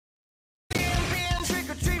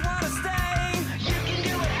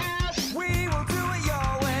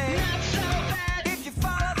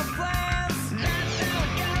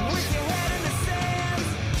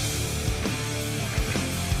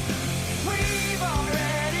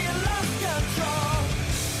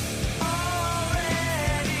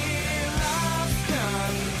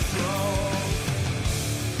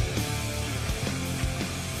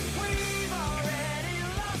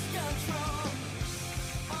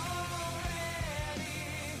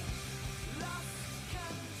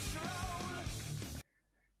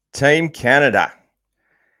Team Canada.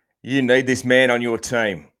 You need this man on your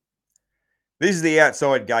team. This is the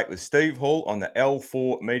Outside Gate with Steve Hall on the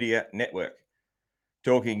L4 Media Network,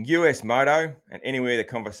 talking US Moto and anywhere the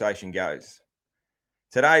conversation goes.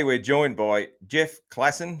 Today we're joined by Geoff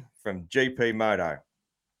Klassen from GPMoto.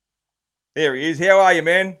 There he is. How are you,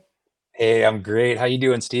 man? Hey, I'm great. How you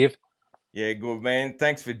doing, Steve? Yeah, good, man.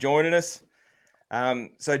 Thanks for joining us.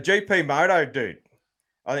 So GPMoto, dude,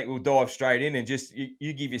 I think we'll dive straight in and just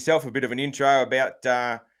you give yourself a bit of an intro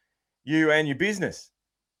about you and your business.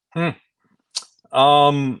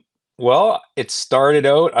 Well, it started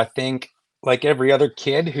out, I think, like every other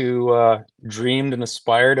kid who dreamed and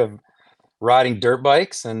aspired of riding dirt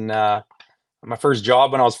bikes. And my first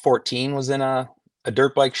job when I was 14 was in a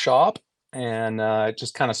dirt bike shop, and it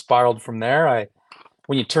just kind of spiraled from there.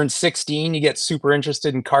 When you turn 16, you get super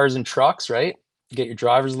interested in cars and trucks, right? You get your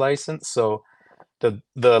driver's license, so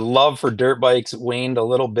the love for dirt bikes waned a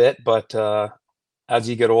little bit, but as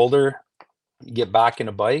you get older, you get back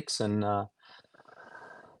into bikes, and I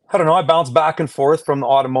don't know. I bounced back and forth from the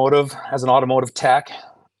automotive as an automotive tech.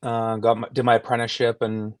 Did my apprenticeship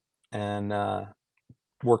and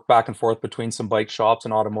worked back and forth between some bike shops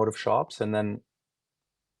and automotive shops. And then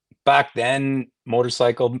back then,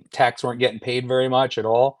 motorcycle techs weren't getting paid very much at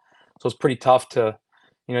all, so it's pretty tough to,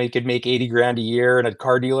 you could make 80 grand a year in a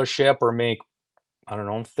car dealership or make, I don't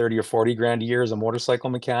know, 30 or 40 grand a year as a motorcycle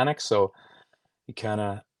mechanic. So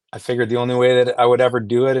I figured the only way that I would ever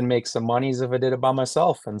do it and make some money is if I did it by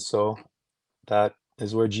myself. And so that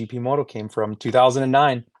is where GPMoto came from,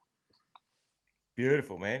 2009.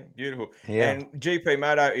 Beautiful, man. Beautiful. Yeah. And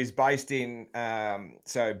GPMoto is based in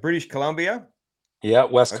British Columbia. Yeah,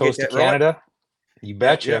 west I get coast of that right? Canada. You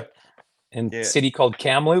betcha. In Yeah. a city called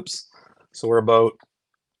Kamloops. So we're about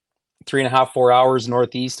 3.5, 4 hours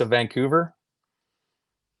northeast of Vancouver.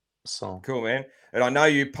 So Cool, man. And I know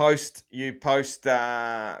you post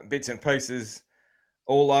bits and pieces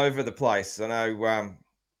all over the place. I know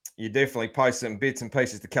you definitely post some bits and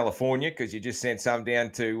pieces to California because you just sent some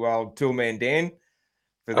down to Toolman Dan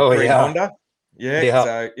for the oh cream yeah. Honda. Yeah. Yeah.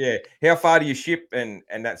 So yeah. How far do you ship and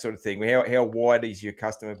that sort of thing? How wide is your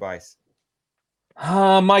customer base?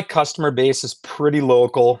 My customer base is pretty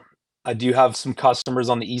local. I do have some customers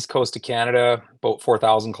on the east coast of Canada, about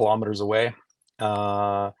 4,000 kilometers away.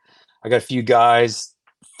 I got a few guys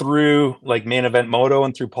through like Main Event Moto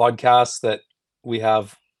and through podcasts that we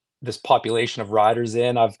have this population of riders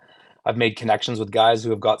in. I've made connections with guys who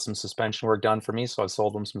have got some suspension work done for me, so I've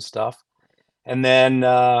sold them some stuff. And then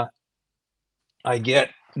I get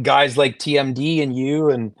guys like TMD and you,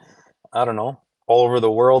 and I don't know, all over the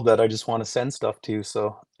world that I just want to send stuff to.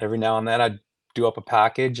 So every now and then I do up a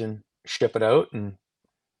package and ship it out, and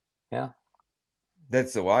yeah.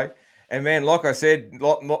 That's the way. And man, like I said,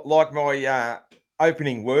 like my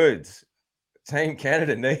opening words, Team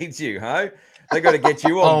Canada needs you, hey? They got to get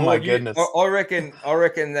you on Oh my board. goodness. I reckon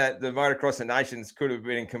that the Motocross of Nations could have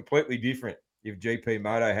been completely different if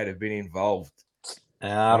GPMoto had have been involved.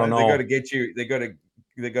 I don't They got to know. get you. They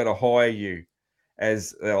got to hire you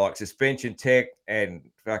as like suspension tech and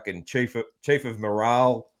fucking chief of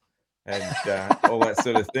morale and all that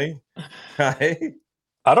sort of thing. Hey.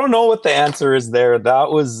 I don't know what the answer is there.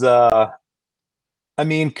 That was I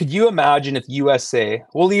mean, could you imagine if USA,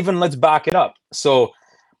 well, even let's back it up. So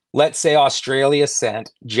let's say Australia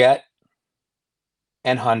sent Jet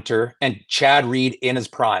and Hunter and Chad Reed in his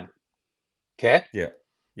prime. Okay. Yeah.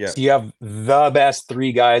 Yeah. So you have the best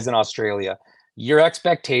three guys in Australia. Your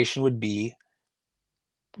expectation would be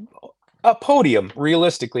a podium,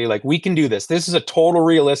 realistically. Like, we can do this. This is a total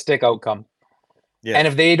realistic outcome. Yeah. And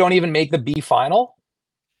if they don't even make the B final,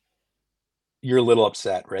 you're a little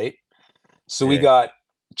upset, right? So we got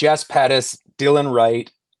Jess Pettis, Dylan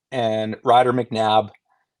Wright, and Ryder McNabb.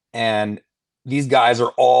 And these guys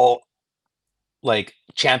are all like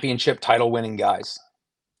championship title winning guys.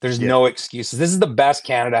 There's no excuses. This is the best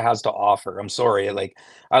Canada has to offer. I'm sorry. Like,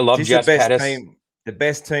 I love Jess Pettis. The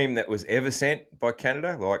best team that was ever sent by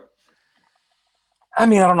Canada. Like, I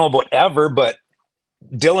mean, I don't know about ever, but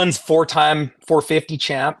Dylan's 4-time 450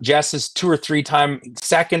 champ. Jess is 2 or 3-time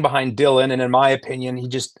second behind Dylan, and in my opinion, he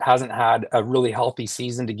just hasn't had a really healthy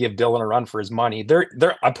season to give Dylan a run for his money.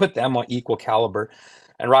 I put them on equal caliber.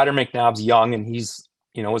 And Ryder McNabb's young, and he's,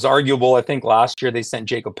 it was arguable. I think last year they sent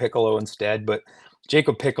Jacob Piccolo instead, but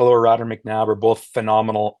Jacob Piccolo or Ryder McNabb are both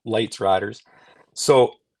phenomenal lights riders.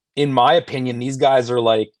 So, in my opinion, these guys are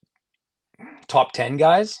like top 10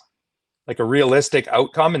 guys. Like, a realistic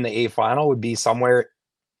outcome in the A final would be somewhere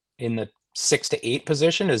in the 6 to 8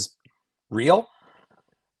 position is real.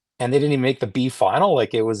 And they didn't even make the B final.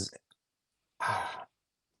 Like, it was,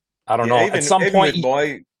 I don't know. At some point,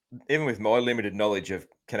 even with my limited knowledge of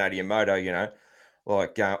Canadian moto,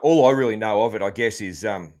 like all I really know of it, I guess, is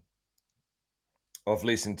I've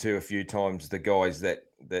listened to a few times the guys that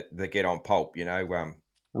get on Pulp,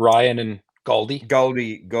 Ryan and Goldie.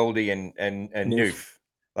 Goldie and Noof. Noof.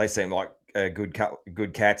 They seem like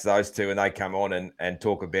good cats, those two, and they come on and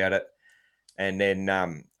talk about it. And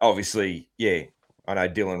then obviously, yeah, I know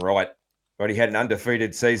Dylan Wright, but he had an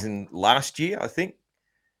undefeated season last year, I think,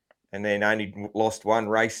 and then only lost one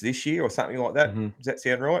race this year or something like that. Mm-hmm. Does that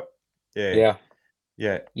sound right? Yeah. Yeah.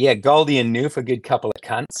 Yeah. Yeah, Goldie and Noof, a good couple of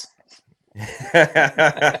cunts.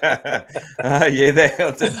 Yeah.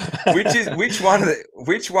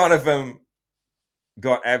 Which one of them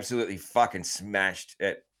got absolutely fucking smashed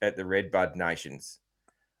at the Redbud Nations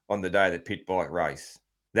on the day of the pit bike race?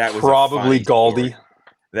 That was probably a funny Goldie. Story.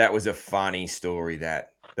 That was a funny story.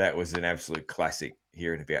 That was an absolute classic.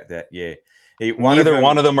 Hearing about that, yeah. Neither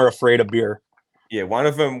one of them are afraid of beer. Yeah, one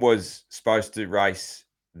of them was supposed to race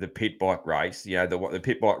the pit bike race. The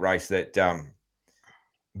pit bike race that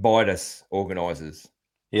Bitus organises.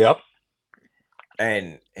 Yep.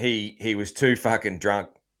 And he was too fucking drunk.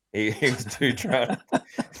 He was too drunk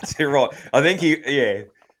to ride. I think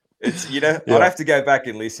it's I'd have to go back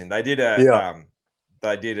and listen. They did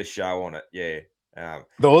a show on it. Yeah.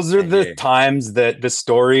 Those are the times that the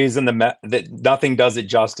stories and that nothing does it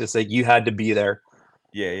justice. Like, you had to be there.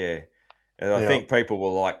 Yeah. And I think people were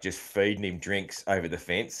like just feeding him drinks over the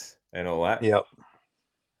fence and all that. Yep.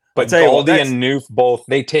 But Goldie and Noof both,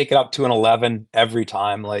 they take it up to an 11 every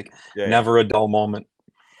time. Like, never a dull moment.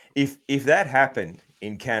 If that happened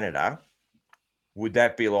in Canada, would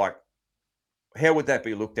that be like, how would that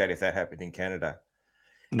be looked at if that happened in Canada?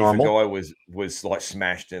 Normal. If a guy was like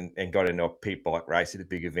smashed and got in a pit bike race at a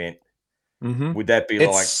big event, would that be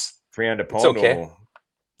like frowned upon? It's okay. Or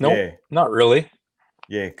nope, not really.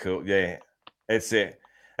 Yeah, cool. Yeah, it's it.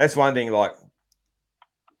 That's one thing. Like,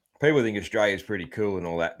 people think Australia is pretty cool and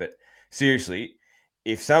all that, but seriously,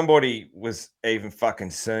 if somebody was even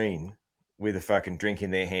fucking seen with a fucking drink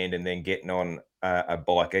in their hand and then getting on a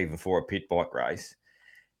bike, even for a pit bike race,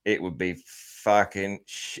 it would be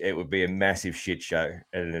it would be a massive shit show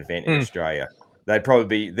at an event in Australia. They'd probably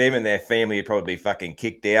be, them and their family would probably be fucking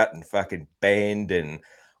kicked out and fucking banned and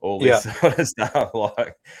all this sort of stuff.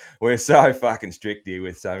 Like, we're so fucking strict here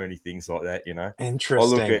with so many things like that,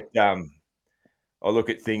 Interesting. I look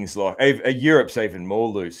at things like Europe's even more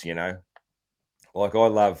loose, Like, I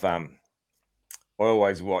love I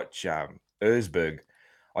always watch Erzberg.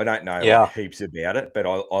 I don't know like heaps about it, but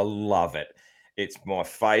I love it. It's my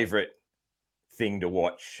favorite thing to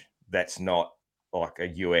watch. That's not like a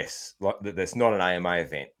US, like that's not an AMA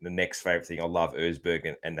event. The next favorite thing, I love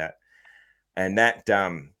Erzberg and that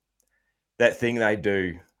thing they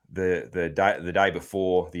do the day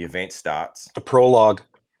before the event starts. The prologue.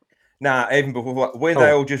 Nah, even before, where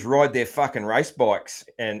they all just ride their fucking race bikes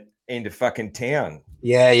and into fucking town.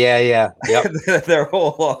 Yeah. Yep. They're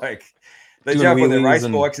all like, they jump on their race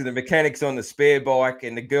bikes and the mechanic's on the spare bike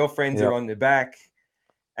and the girlfriends are on the back,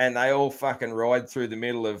 and they all fucking ride through the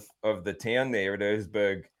middle of the town there at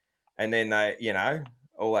Erzberg, and then they,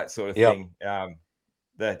 all that sort of thing.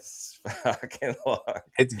 That's fucking like,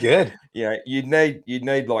 it's good. You'd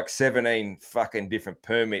need like 17 fucking different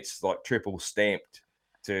permits, like triple stamped.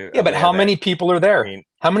 But how many people are there?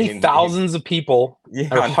 How many thousands of people,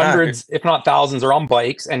 or hundreds, if not thousands, are on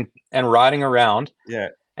bikes and riding around? Yeah.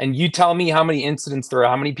 And you tell me how many incidents there are,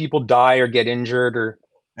 how many people die or get injured, or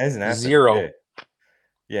zero.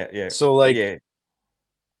 Yeah. So like,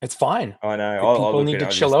 it's fine. I know. People need to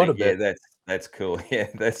chill out a bit. Yeah, that's cool. Yeah,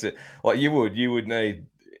 that's it. Like, you would need,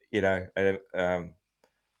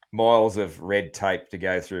 miles of red tape to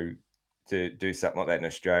go through to do something like that in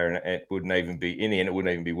Australia, and it wouldn't even be, in the end, it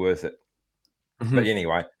wouldn't even be worth it. But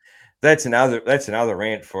anyway, that's another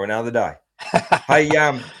rant for another day. Hey,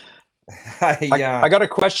 I got a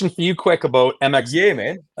question for you quick about MX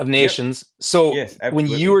man. of Nations. Yep. So when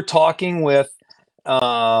you were talking with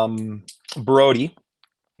Brody,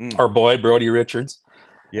 our boy Brody Richards,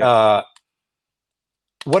 what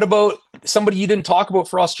about somebody you didn't talk about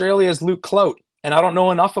for Australia is Luke Clout? And I don't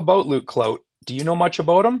know enough about Luke Clout. Do you know much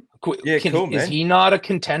about him? Yeah, cool, man. Is he not a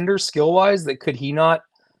contender skill-wise? Could he not?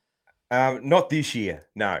 Not this year,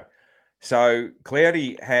 no. So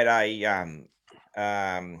Cloudy had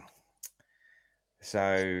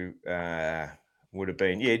would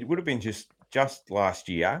have been just last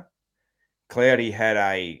year. Cloudy had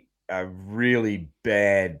a really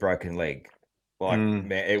bad broken leg. Like,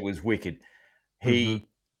 man, it was wicked. He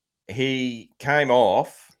came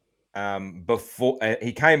off before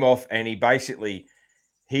he came off, and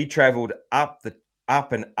he traveled up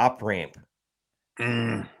and up ramp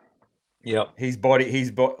Yep.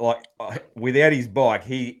 Like without his bike,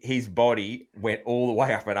 his body went all the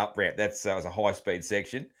way up an up ramp. That was a high speed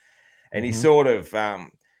section, and he Mm-hmm. sort of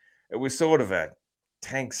it was sort of a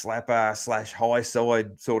tank slapper / high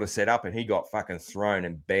side sort of setup, and he got fucking thrown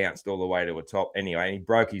and bounced all the way to a top. Anyway, and he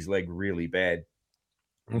broke his leg really bad.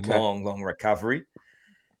 Okay. Long recovery,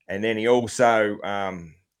 and then he also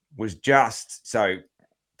was just so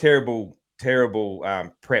terrible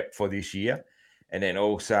prep for this year, and then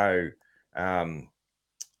also um,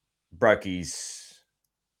 broke his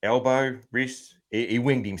elbow, wrist. He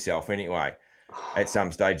winged himself anyway at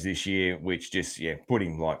some stage this year, which just put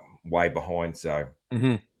him like way behind. So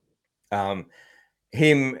Mm-hmm. um,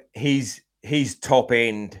 his top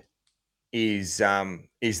end is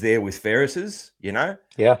there with Ferris's, Yeah.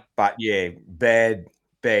 but yeah, bad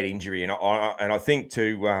injury, and I think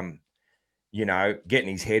to getting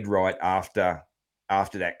his head right after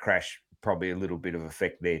that crash, probably a little bit of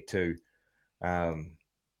effect there too. Um,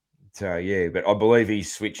 so yeah, but I believe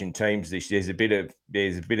he's switching teams this. There's a bit of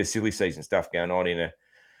silly season stuff going on in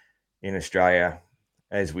Australia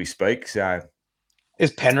as we speak. So,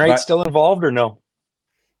 Is Penrite but still involved or no?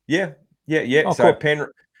 yeah. Oh, So cool.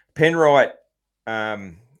 Penrite. I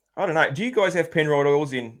don't know. Do you guys have Penrite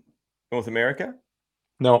oils in North America?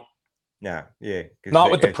 No, No, yeah, because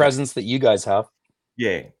not with the presence that you guys have.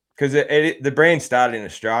 yeah, because the brand started in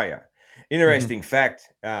Australia. Mm-hmm. Interesting fact.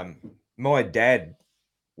 My dad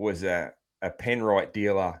was a Penrite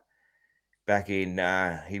dealer back in.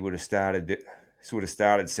 He would have started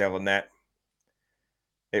selling that.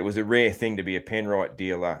 It was a rare thing to be a Penrite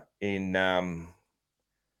dealer in mid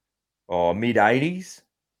 '80s,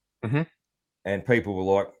 Mm-hmm. and people were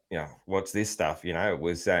like, what's this stuff? It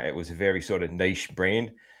was a very sort of niche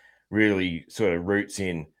brand, really sort of roots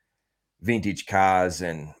in vintage cars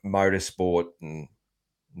and motorsport and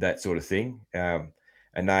that sort of thing. And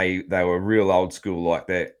they were real old school like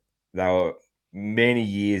that. They were many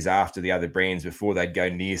years after the other brands before they'd go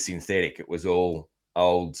near synthetic. It was all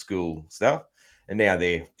old school stuff, and now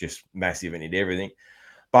they're just massive and into everything.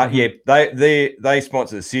 But Mm-hmm. yeah, they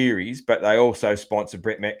sponsor the series, but they also sponsor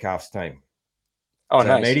Brett Metcalf's team. Oh, So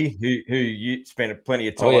nice. Medi, who you spent plenty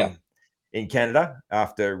of Oh, yeah. time in Canada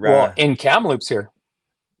after, Well, in Kamloops here,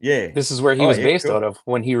 yeah. this is where he Oh was yeah, based out cool. of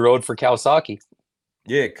when he rode for Kawasaki.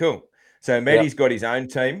 Yeah, cool. So Yeah. Medi's got his own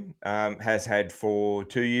team, has had for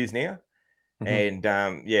 2 years now, Mm-hmm.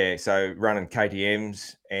 and so running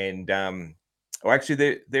KTM's, and well,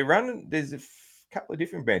 actually they're running. There's couple of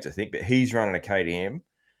different brands, I think, but he's running a KTM,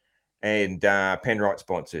 and Penrite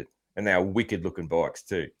sponsored, and they are wicked looking bikes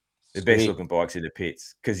too. The best Sweet. looking bikes in the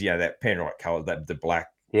pits because that Penrite color, that the black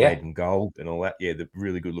Yeah. red and gold and all that. Yeah, the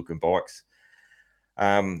really good looking bikes.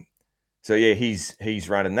 Um, so yeah, he's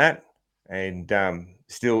running that, and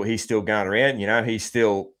he's still going around. He's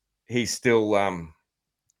still he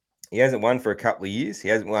hasn't won for a couple of years. He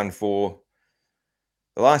hasn't won for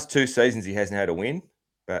the last 2 seasons. He hasn't had a win,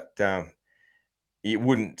 but it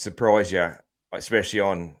wouldn't surprise you, especially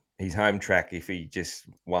on his home track, if he just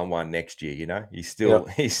won one next year. He's Yeah. still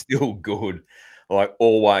he's still good, like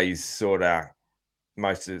always. Sort of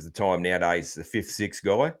most of the time nowadays, the fifth, sixth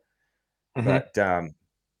guy, Mm-hmm. but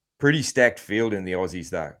pretty stacked field in the Aussies,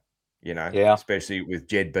 though, Yeah. especially with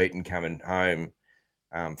Jed Beaton coming home,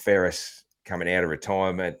 Ferris coming out of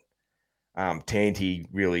retirement, Tanti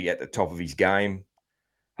really at the top of his game.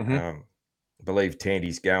 Mm-hmm. I believe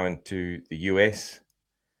Tanti's going to the US,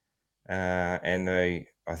 and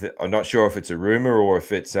I'm not sure if it's a rumor or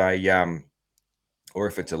if it's a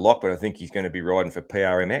lock, but I think he's going to be riding for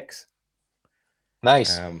PRMX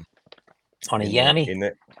Nice. um, On a in the Yami. in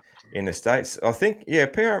the in the States. I think, yeah,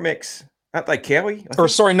 PRMX, aren't they Cowie? I Or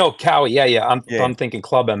think. sorry, no, Cowie. Yeah, yeah. I'm Yeah, I'm thinking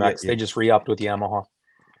Club yeah, MX. yeah. They just re-upped with Yamaha.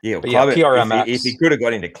 Yeah, well, But yeah, club it. If he PRMX. could have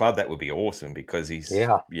got into club, that would be awesome because he's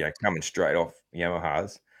Yeah. coming straight off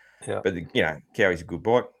Yamahas. Yeah. But Cowie's a good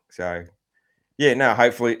bike, so yeah. No,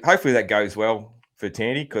 hopefully that goes well for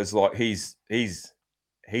Tandy because like he's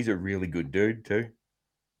a really good dude too,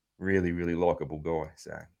 really really likable guy.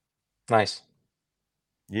 So Nice.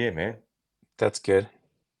 yeah, man. That's good.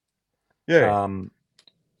 Yeah, Um,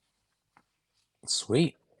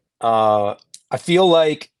 Sweet. I feel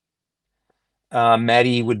like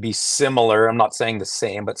Medi would be similar. I'm not saying the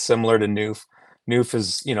same, but similar to Noof. Noof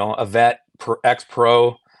is, a vet,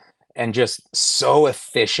 ex-pro, and just so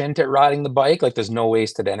efficient at riding the bike. Like there's no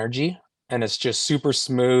wasted energy, and it's just super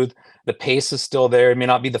smooth. The pace is still there. It may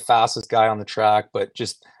not be the fastest guy on the track, but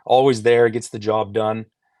just always there, gets the job done.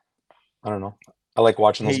 I don't know. I like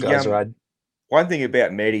watching those he guys ride. one thing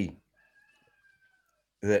about Medi,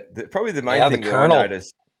 that probably the main Yeah, the thing that I Colonel.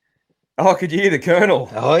 noticed. Oh, could you hear the Colonel?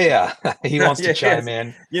 Oh yeah, he wants to chime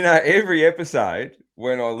Yes. in. Every episode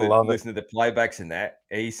when I Love it. listen to the playbacks and that,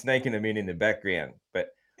 he's sneaking them in the background. But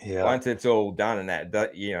Yeah. once it's all done and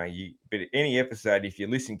but any episode, if you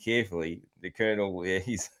listen carefully, the Colonel, yeah,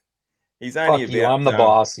 he's only Fuck you. about I'm the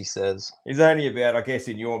boss, he says. I guess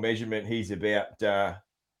in your measurement, he's about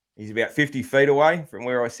 50 feet away from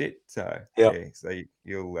where I sit. So Yep. yeah, so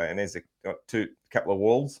you'll and there's a couple of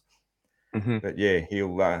walls, Hmm. but yeah,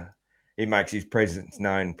 he makes his presence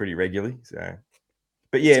known pretty regularly. So,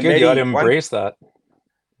 but It's yeah, good. You got to Medi, one embrace that.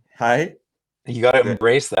 hey, You got to that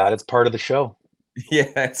embrace that. It's part of the show.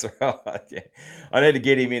 yeah, that's right. Yeah, I need to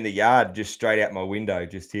get him in the yard, just straight out my window,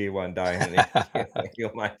 just here one day, and then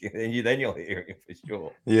you'll make it. Then you'll hear him for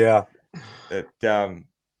sure. Yeah. That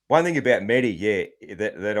one thing about Medi, yeah,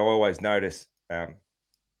 that I always notice,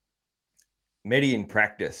 Medi in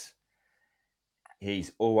practice,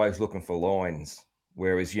 he's always looking for lines.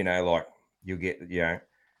 Whereas, like you'll get,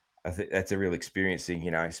 I think that's a real experience thing,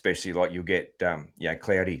 especially like you'll get,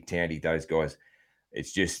 Cloudy, Tandy, those guys.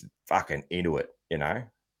 It's just fucking into it.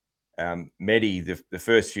 Medi, the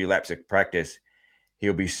first few laps of practice,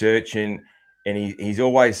 he'll be searching and he's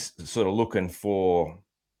always sort of looking for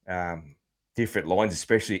different lines,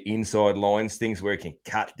 especially inside lines, things where he can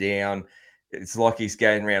cut down. It's like he's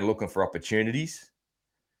going around looking for opportunities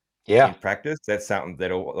Yeah. in practice. That's something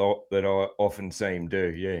that I often see him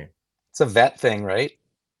do. Yeah, It's a vet thing, right?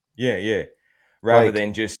 yeah. Rather Like,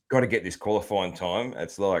 than just got to get this qualifying time,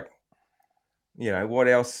 it's like, what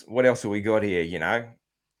else? What else have we got here?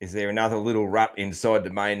 Is there another little rut inside the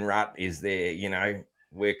main rut? Is there,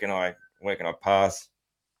 where can I pass?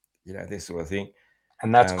 This sort of thing.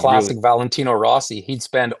 and that's Really, classic Valentino Rossi. He'd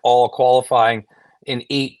spend all qualifying in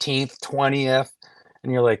 18th, 20th,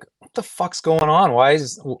 and you're like, what the fuck's going on? Why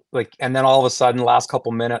is like, and then all of a sudden, last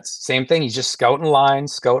couple minutes, same thing. He's just scouting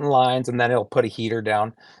lines, and then he'll put a heater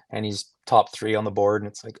down, and he's top 3 on the board, and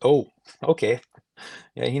it's like, oh, okay,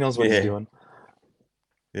 yeah, he knows what he's yeah, doing.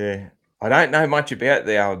 yeah. I don't know much about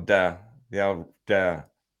the old Moto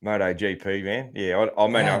GP, man. Yeah, I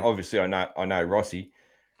mean, Man, obviously, I know Rossi.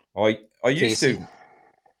 I used Casey, to.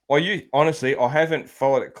 Honestly, I haven't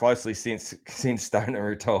followed it closely since Stoner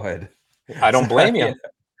retired. I So don't blame yeah,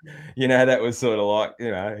 you. that was sort of like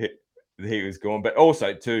he was gone. But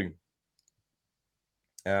also too,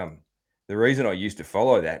 um, the reason I used to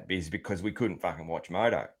follow that is because we couldn't fucking watch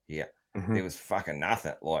moto here. Hmm. There was fucking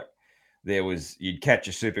nothing. Like you'd catch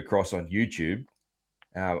a Supercross on YouTube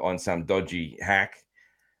on some dodgy hack,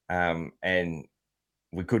 and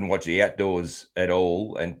we couldn't watch the outdoors at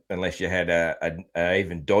all, and unless you had a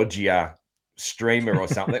even dodgier streamer or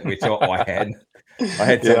something, which I had. I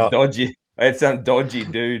had some Yeah. dodgy. I had some dodgy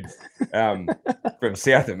dude from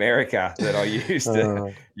South America that I used to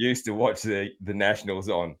Uh, used to watch the nationals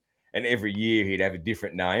on, and every year he'd have a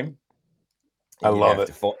different name, I and love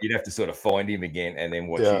it. you'd have to sort of find him again and then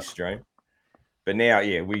watch Yeah. his stream. But now,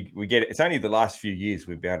 yeah, we get it. It's only the last few years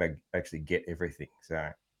we've been able to actually get everything. So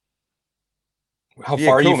How yeah,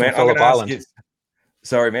 far are you cool, from man. I'm going Phillip to ask Island? you.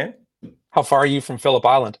 Sorry, man. How far are you from Phillip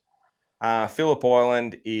Island? Phillip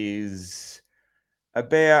Island is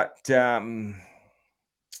about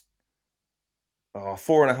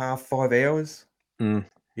 4.5, 5 hours. Mm,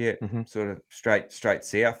 Yeah, hmm. sort of straight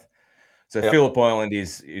south. So Yep. Phillip Island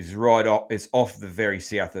is right off. It's off the very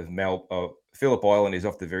south of Phillip Island is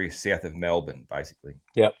off the very south of Melbourne, basically.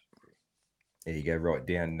 Yep. There you go, right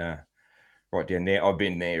down there. I've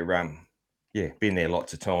been there. Been there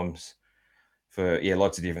lots of times for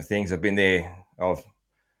lots of different things. I've been there. I've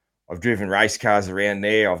driven race cars around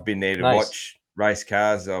there. I've been there to Nice. watch race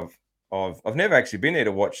cars. I've never actually been there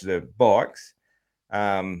to watch the bikes.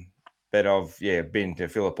 But I've been to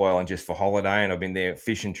Phillip Island just for holiday, and I've been there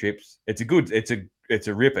fishing trips. It's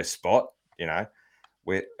a ripper spot,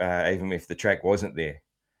 where even if the track wasn't there.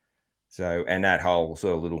 So, and that whole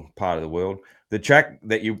sort of little part of the world, the track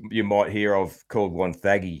that you might hear of called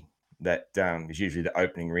Wonthaggi, that is usually the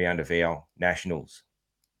opening round of our nationals.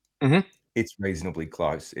 Hmm. It's reasonably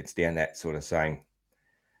close. It's down that sort of same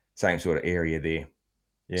sort of area there.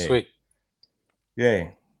 Yeah, Sweet. yeah.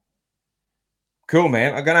 Cool,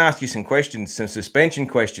 man. I'm going to ask you some questions, some suspension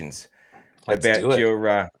questions Let's do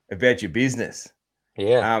it. about your business.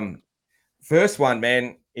 Yeah. First one,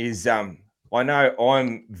 man, is I know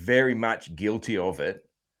I'm very much guilty of it,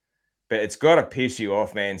 but it's got to piss you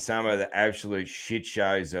off, man. Some of the absolute shit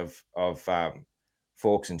shows of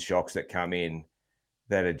forks and shocks that come in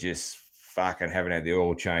that are just fucking haven't had the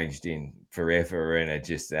oil changed in forever, and are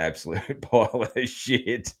just an absolute pile of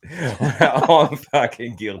shit. I'm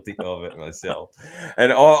fucking guilty of it myself,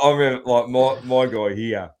 and I remember like my guy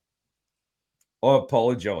here. I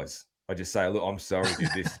apologize. I just say, look, I'm sorry, dude,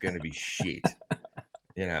 this is going to be shit.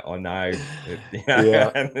 You know, I know that,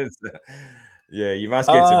 Yeah. and yeah, you must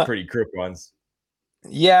get some pretty crook ones.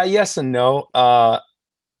 Yeah, yes and no.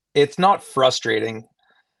 It's not frustrating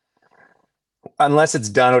unless it's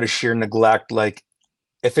done out of sheer neglect. Like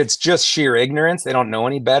if it's just sheer ignorance, they don't know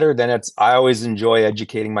any better, then I always enjoy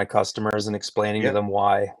educating my customers and explaining to Yep. them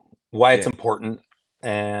why it's Yeah. important.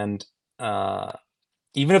 And uh,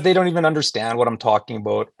 even if they don't even understand what I'm talking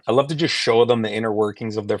about, I love to just show them the inner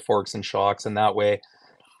workings of their forks and shocks. And that way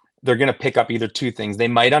they're going to pick up either two things. They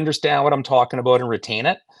might understand what I'm talking about and retain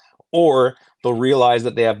it, or they'll realize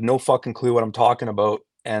that they have no fucking clue what I'm talking about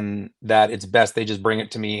and that it's best they just bring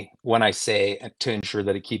it to me when I say to ensure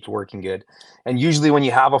that it keeps working good. And usually when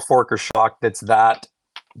you have a fork or shock that's that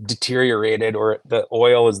deteriorated or the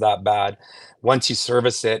oil is that bad, once you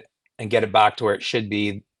service it and get it back to where it should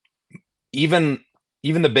be, even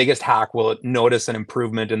even the biggest hack will notice an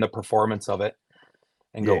improvement in the performance of it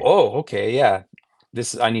and go, Yeah. "Oh, okay, yeah,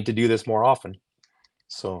 this I need to do this more often."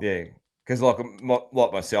 So, Yeah. Because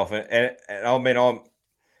like myself, and I mean,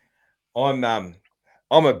 I'm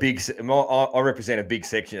I'm a big I represent a big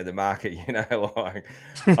section of the market, you know, like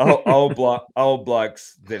old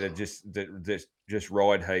blokes that are just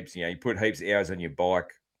ride heaps. You know, you put heaps of hours on your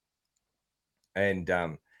bike, and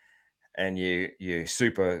you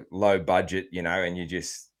super low budget, you know, and you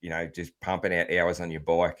just pumping out hours on your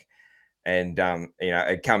bike, and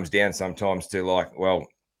it comes down sometimes to like, well,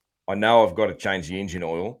 I know I've got to change the engine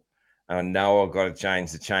oil, and I know I've got to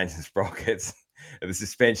change the sprockets. And the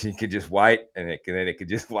suspension could just wait, and then it could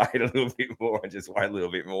just wait a little bit more, and just wait a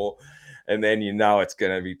little bit more, and then it's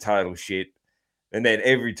going to be total shit. And then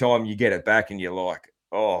every time you get it back, and you're like,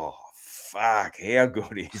 oh fuck, how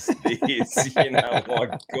good is this? My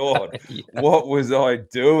God, yeah, what was I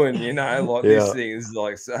doing? Like this yeah, thing is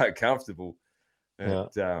like so comfortable. It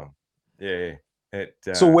yeah. yeah, it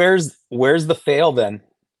So where's the fail then?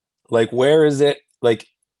 Like, where is it? Like,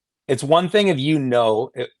 it's one thing if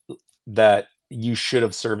that you should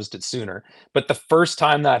have serviced it sooner, but the first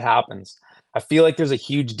time that happens, I feel like there's a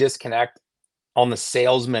huge disconnect on the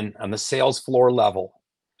salesman on the sales floor level.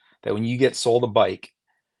 That when you get sold a bike,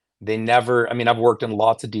 they never. I mean, I've worked in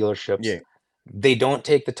lots of dealerships. yeah. They don't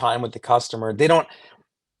take the time with the customer. They don't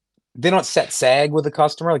set sag with the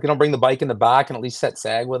customer. Like they don't bring the bike in the back and at least set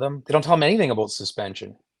sag with them. They don't tell them anything about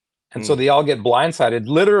suspension. And so Mm, they all get blindsided.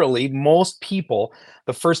 Literally, most people,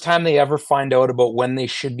 the first time they ever find out about when they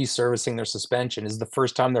should be servicing their suspension is the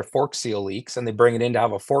first time their fork seal leaks and they bring it in to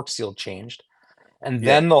have a fork seal changed. And yeah.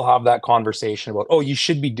 then they'll have that conversation about, oh, you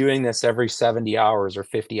should be doing this every 70 hours or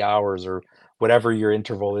 50 hours or whatever your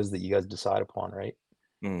interval is that you guys decide upon, right?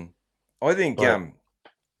 Mm. I think But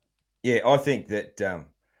yeah, I think that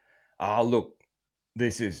look,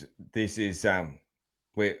 this is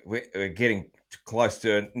we're getting close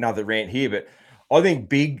to another rant here, but I think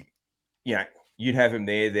big, you'd have them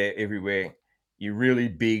there everywhere. You really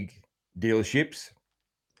big dealerships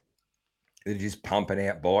that are just pumping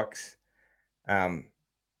out bikes. Um,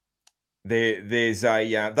 there's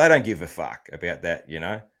they don't give a fuck about that,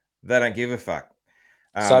 they don't give a fuck.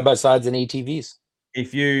 side Um, by sides and ATVs.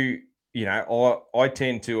 if I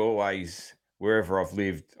tend to always, wherever I've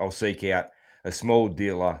lived, I'll seek out a small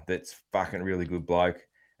dealer that's fucking really good bloke,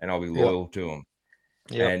 and I'll be Yep. loyal to him.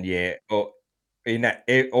 Yep. And yeah, well,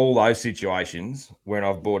 all those situations when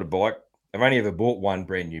I've bought a bike, I've only ever bought one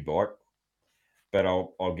brand new bike, but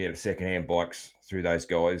I'll get a secondhand bikes through those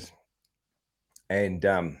guys, and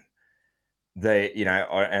they,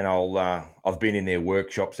 I've been in their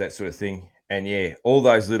workshops, that sort of thing, and yeah, all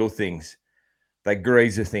those little things, they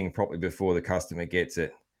grease the thing properly before the customer gets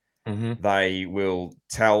it. Mm-hmm. They will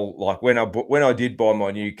tell, like when I did buy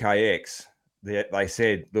my new KX, they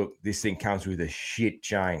said, look, this thing comes with a shit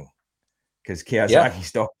chain because Yeah. Kawasaki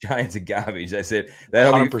stock chains are garbage. They said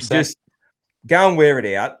that'll be 100%. just go and wear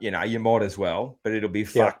it out. You might as well, but it'll be Yep.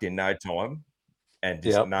 fucked in no time. And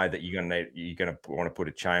just Yep. know that you're gonna want to put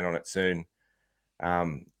a chain on it soon.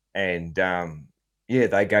 Um, and yeah,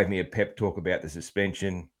 they gave me a pep talk about the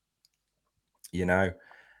suspension. You know,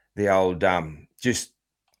 the old just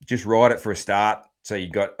ride it for a start, so you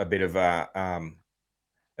got a bit of a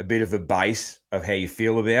base of how you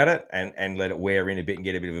feel about it, and let it wear in a bit and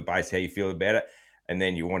get a bit of a base how you feel about it, and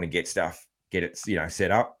then you want to get it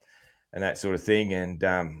set up and that sort of thing, and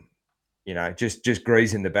just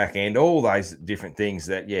greasing the back end, all those different things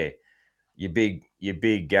that your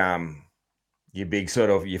big sort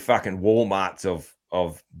of your fucking Walmarts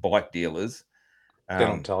of bike dealers. They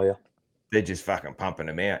don't um tell you. they're just fucking pumping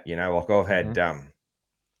them out, like Mm-hmm.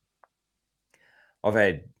 I've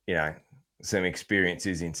had some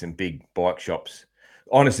experiences in some big bike shops.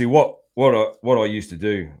 Honestly, what what I used to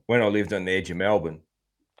do when I lived on the edge of Melbourne,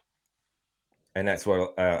 and that's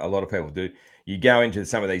what a lot of people do. You go into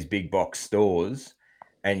some of these big box stores,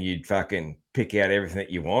 and you'd fucking pick out everything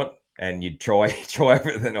that you want, and you'd try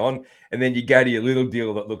everything on, and then you go to your little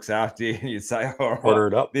dealer that looks after you, and you'd say, "All right, Order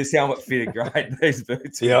it up. this helmet fitted great, these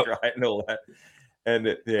boots fit great, and all that." And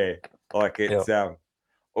it's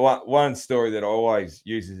one story that I always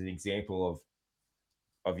use as an example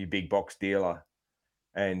of your big box dealer.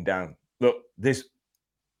 And look, this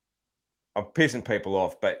I'm pissing people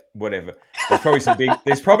off, but whatever. There's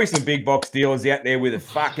probably some big box dealers out there with a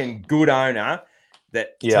fucking good owner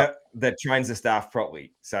that that trains the staff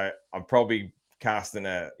properly. So I'm probably casting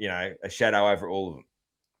a shadow over all of them,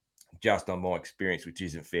 just on my experience, which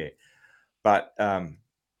isn't fair. But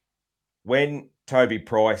when Toby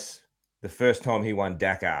Price, the first time he won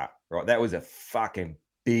Dakar, right, that was a fucking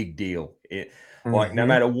big deal. Like, no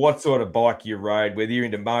matter what sort of bike you rode, whether you're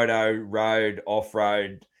into moto, road,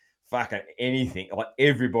 off-road, fucking anything, like,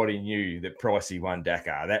 everybody knew that Pricey won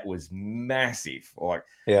Dakar. That was massive, like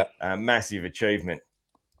a massive achievement.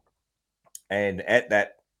 And at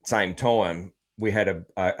that same time, we had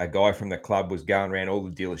a guy from the club was going around all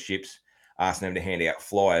the dealerships asking them to hand out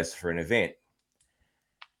flyers for an event.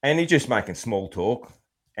 And he's just making small talk.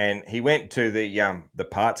 And he went to the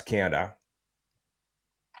parts counter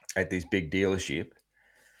at this big dealership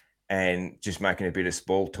and just making a bit of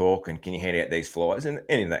small talk. And can you hand out these flyers? And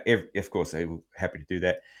of course, they were happy to do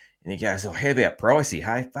that. And he goes, "Oh, how about Pricey?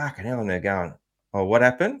 Hey, fucking hell." And they're going, "Oh, what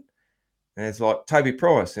happened?" And it's like, "Toby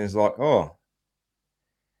Price." And it's like, "Oh."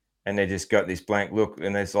 And they just got this blank look.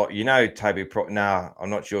 And it's like, Toby Price. Nah, I'm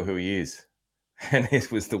not sure who he is. And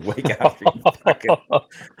this was the week after he fucking.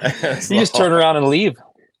 You just turn around and leave.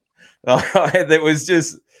 That was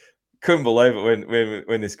just, couldn't believe it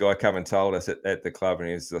when this guy come and told us at the club, and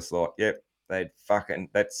he was just like, "Yep, they'd fucking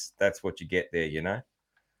that's what you get there,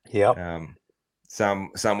 Yeah.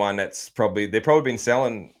 Someone they've probably been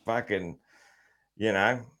selling fucking,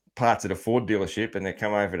 parts at a Ford dealership, and they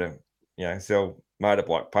come over to sell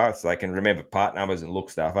motorbike parts. So they can remember part numbers and look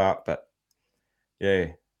stuff up, but yeah,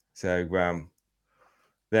 so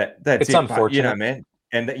that's it's it. unfortunate. But man.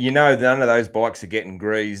 And none of those bikes are getting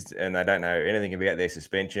greased, and they don't know anything about their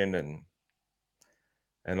suspension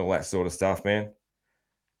and all that sort of stuff, man.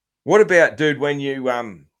 What about, dude, when you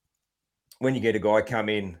get a guy come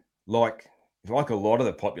in like a lot of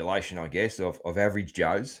the population, I guess, of average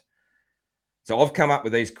Joes? So I've come up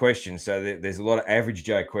with these questions. So there's a lot of average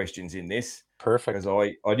Joe questions in this. Perfect. Because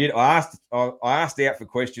I asked out for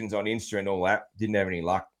questions on Insta and all that. Didn't have any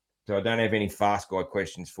luck. So I don't have any fast guy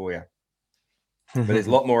questions for you. But there's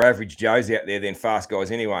a lot more average Joes out there than fast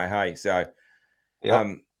guys anyway, hey? So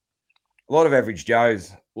a lot of average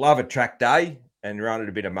Joes love a track day and run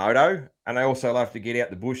a bit of moto, and they also love to get out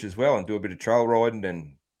the bush as well and do a bit of trail riding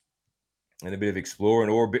and a bit of exploring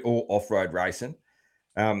or off-road racing.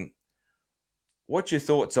 What's your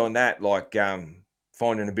thoughts on that? Like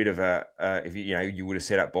finding a bit of if you would have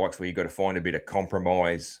set up bikes where you got to find a bit of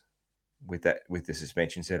compromise with the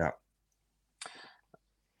suspension setup.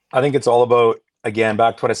 I think it's all about, again,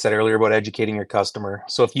 back to what I said earlier about educating your customer.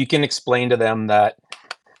 So if you can explain to them that,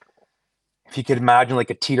 if you could imagine like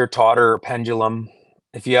a teeter-totter or pendulum,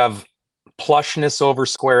 if you have plushness over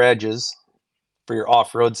square edges for your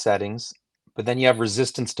off-road settings, but then you have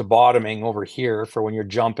resistance to bottoming over here for when you're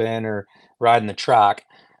jumping or riding the track,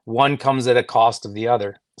 one comes at a cost of the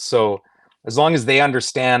other. So as long as they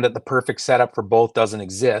understand that the perfect setup for both doesn't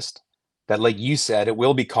exist, that, like you said, it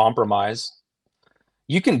will be compromise.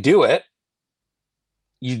 You can do it.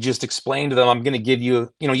 You just explain to them, I'm going to give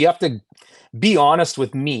you, you have to be honest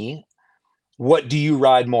with me. What do you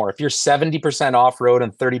ride more? If you're 70% off-road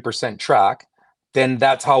and 30% track, then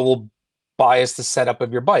that's how we'll bias the setup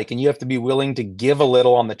of your bike. And you have to be willing to give a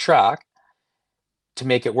little on the track to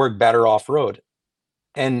make it work better off-road.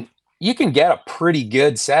 And you can get a pretty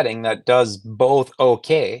good setting that does both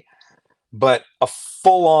okay, but a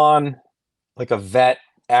full-on, like a vet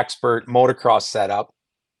expert motocross setup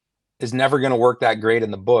is never going to work that great in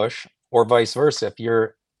the bush, or vice versa. If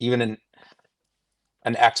you're even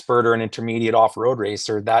an expert or an intermediate off-road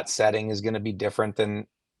racer, that setting is going to be different than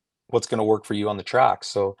what's going to work for you on the track.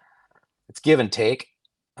 So it's give and take.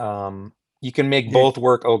 You can make both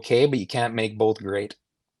work okay, but you can't make both great.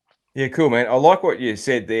 Yeah, cool, man. I like what you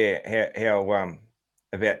said there, how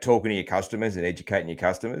about talking to your customers and educating your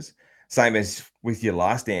customers. Same as with your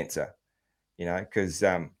last answer, because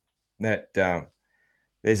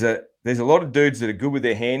there's a lot of dudes that are good with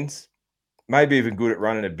their hands, maybe even good at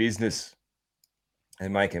running a business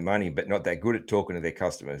and making money, but not that good at talking to their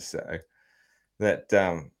customers. So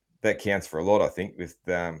that counts for a lot, I think, with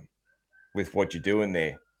with what you're doing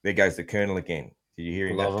there. There goes the Colonel again. Did you hear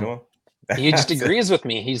him Love that him. time? He just agrees with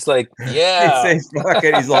me. He's like, He yeah. says fuck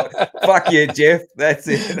it. He's like, fuck yeah, Geoff. That's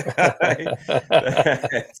it.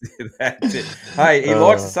 That's it. That's it. Hey, he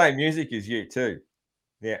likes the same music as you too.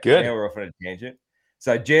 Yeah. Good. Now we're off on a tangent.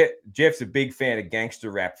 So Geoff's a big fan of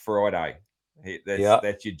Gangster Rap Friday.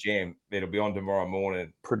 That's your jam. It'll be on tomorrow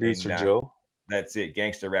morning. Producer And Joe. that's it.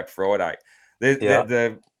 Gangster Rap Friday.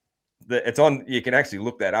 It's on. You can actually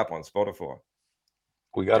look that up on Spotify.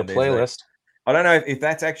 We got a playlist. I don't know if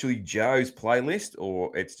that's actually Joe's playlist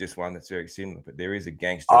or it's just one that's very similar, but there is a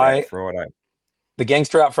Gangster Rap Friday. The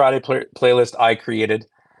Gangster Rap Friday playlist I created.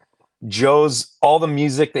 Joe's, all the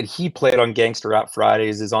music that he played on Gangster Rap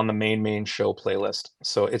Fridays is on the main show playlist.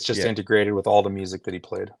 So it's just integrated with all the music that he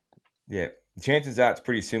played. Yeah. Chances are it's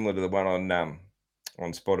pretty similar to the one on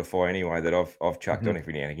Spotify anyway that I've chucked on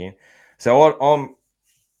every now and again. So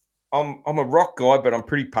I'm a rock guy, but I'm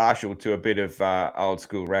pretty partial to a bit of old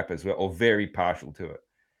school rap as well, or very partial to it.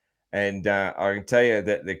 And I can tell you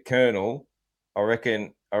that the Colonel, I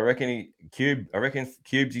reckon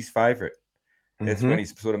Cube's his favorite. That's when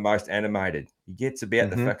he's sort of most animated. He gets about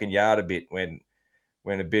the fucking yard a bit when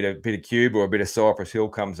a bit of Cube or a bit of Cypress Hill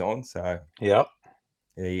comes on. So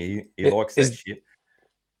he likes that shit.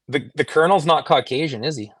 The Colonel's not Caucasian,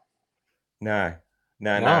 is he? No.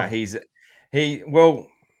 He's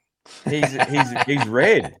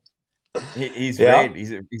red. He's red.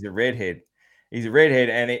 He's a redhead. He's a redhead,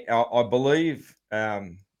 and I believe.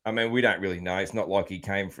 I mean, we don't really know. It's not like he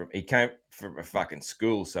came from a fucking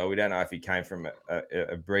school, so we don't know if he came from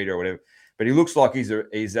a breeder or whatever. But he looks like he's a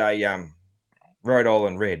Rhode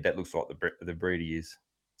Island red. That looks like the breed he is.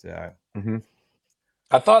 So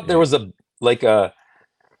I thought there was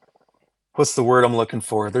what's the word I'm looking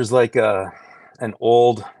for? There's like an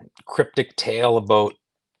old cryptic tale about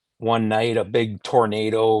one night a big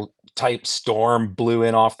tornado type storm blew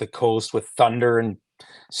in off the coast with thunder and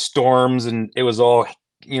storms, and it was all,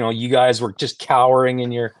 you guys were just cowering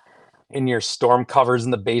in your storm covers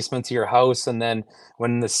in the basements of your house, and then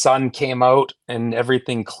when the sun came out and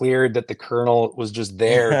everything cleared, that the Colonel was just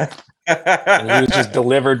there and he was just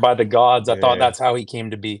delivered by the gods. I thought that's how he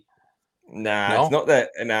came to be. Nah, it's not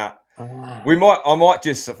that. Nah, I might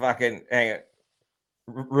just fucking hang it.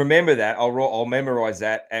 Remember that. I'll memorize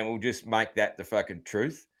that, and we'll just make that the fucking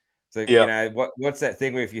truth. So what's that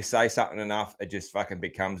thing where if you say something enough, it just fucking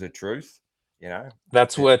becomes a truth.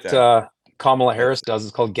 That's what Kamala Harris does.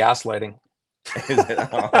 It's called gaslighting. Is it?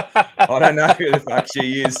 I don't know who the fuck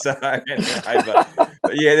she is. So but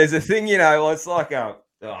yeah, there's a thing. It's like there's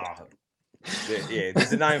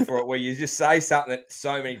a name for it where you just say something that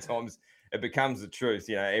so many times it becomes the truth.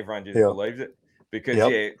 Everyone just believes it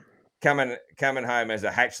because coming home as a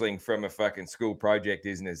hatchling from a fucking school project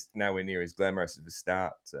isn't as nowhere near as glamorous as a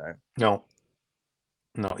start. So no,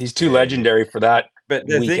 he's too legendary for that. But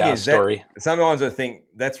the thing is story. That sometimes I think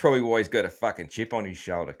that's probably why he's got a fucking chip on his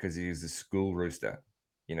shoulder, because he was a school rooster.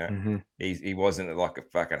 He wasn't like a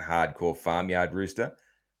fucking hardcore farmyard rooster,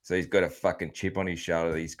 so he's got a fucking chip on his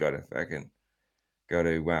shoulder. He's got to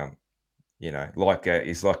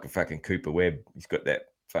he's like a fucking Cooper Webb. He's got that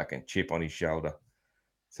fucking chip on his shoulder.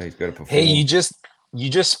 So he's got to perform. Hey, you just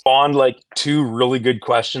spawned like two really good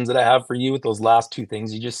questions that I have for you with those last two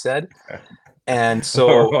things you just said. And so,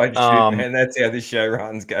 all right, shoot, man, that's how this show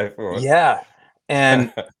runs. Go for it. Yeah,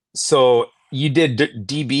 and so you did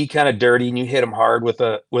DB kind of dirty, and you hit him hard with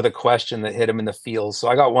a question that hit him in the feels. So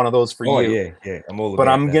I got one of those for you. Yeah, I'm all about but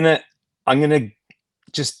I'm gonna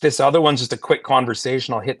just, this other one's just a quick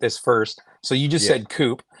conversation. I'll hit this first. So you just said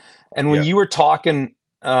Coop, and when you were talking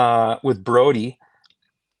with Brody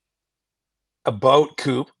about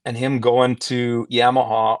Coop and him going to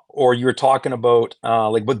Yamaha, or you were talking about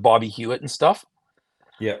like with Bobby Hewitt and stuff.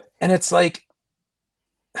 Yeah. And it's like,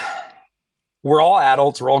 we're all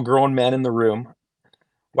adults, we're all grown men in the room.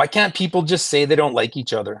 Why can't people just say they don't like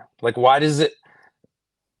each other? Like, why can't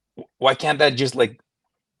that just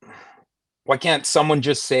why can't someone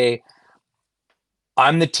just say,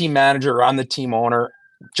 I'm the team manager, or I'm the team owner,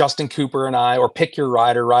 Justin Cooper and I, or pick your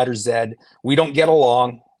rider Zed, we don't get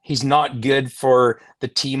along. He's not good for the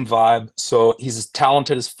team vibe. So he's as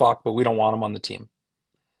talented as fuck, but we don't want him on the team.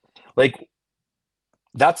 Like,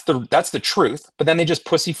 that's the truth. But then they just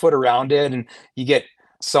pussyfoot around it, and you get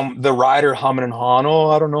the rider humming and hawing, oh,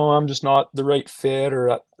 I don't know, I'm just not the right fit,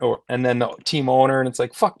 or and then the team owner, and it's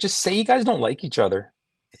like, fuck, just say you guys don't like each other.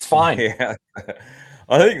 It's fine. Yeah.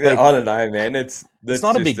 I think that, I don't know, man. It's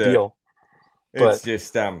not a big deal. It's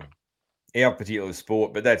just our particular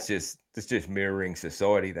sport, but that's just mirroring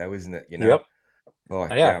society, though, isn't it? Yep.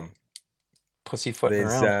 Like pussyfooting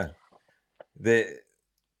around.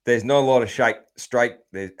 there's not a lot of straight.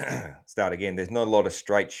 Start again. There's not a lot of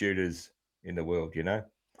straight shooters in the world, you know.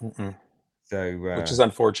 Mm-mm. So Which is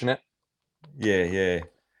unfortunate. yeah. I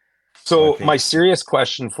So my think serious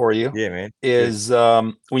question for you yeah, man. Good. is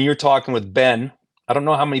when you're talking with Ben, I don't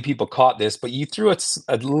know how many people caught this, but you threw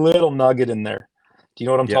a little nugget in there. Do you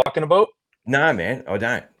know what I'm Yep. talking about? No, man, I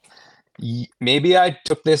don't. Maybe I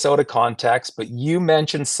took this out of context, but you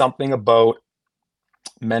mentioned something about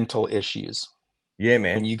mental issues Yeah, when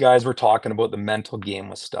man. you guys were talking about the mental game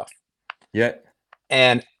with stuff. Yeah.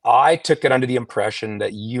 And I took it under the impression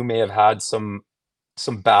that you may have had some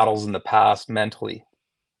battles in the past mentally.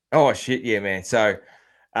 Oh shit, yeah, man. So,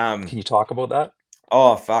 Can you talk about that?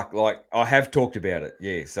 oh fuck, like I have talked about it.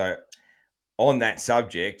 Yeah. So on that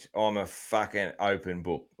subject, I'm a fucking open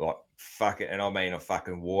book. Like fuck it, and I mean a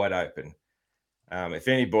fucking wide open. If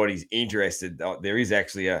anybody's interested, there is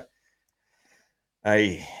actually a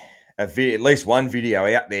at least one video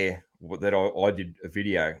out there that I did a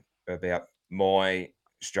video about my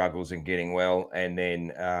struggles in getting well, and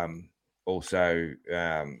then also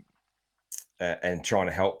and trying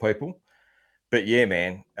to help people. But yeah,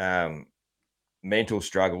 man, mental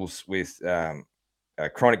struggles with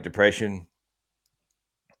chronic depression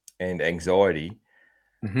and anxiety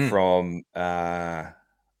Mm-hmm. from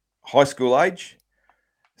high school age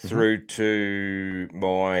Mm-hmm. through to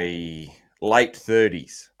my late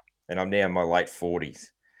 30s, and I'm now in my late 40s.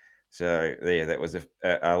 So yeah, that was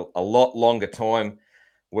a lot longer time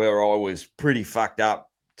where I was pretty fucked up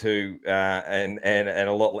to and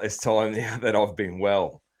a lot less time now that I've been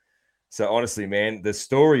well. So honestly, man, the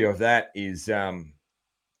story of that is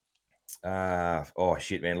oh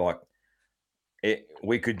shit, man, like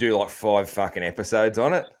we could do like 5 fucking episodes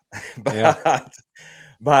on it. Yeah.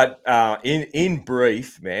 But in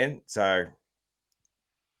brief, man, so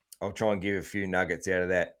I'll try and give a few nuggets out of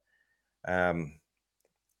that. Um,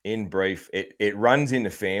 in brief, it runs in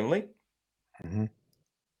the family Mm-hmm.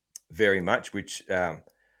 very much, which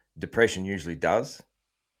depression usually does.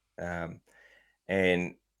 Um,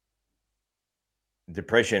 and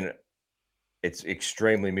depression, it's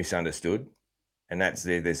extremely misunderstood. And that's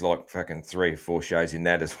there's like fucking 3 or 4 shows in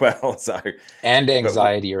that as well. So, And but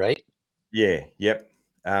anxiety, right? yeah, yep.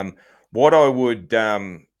 What I would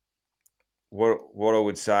what I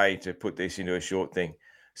would say to put this into a short thing.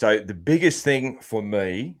 So the biggest thing for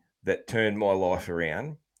me that turned my life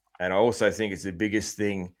around, and I also think it's the biggest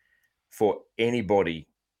thing for anybody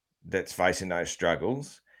that's facing those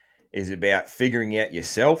struggles, is about figuring out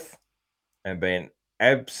yourself and being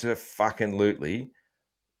absolutely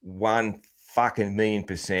 1 fucking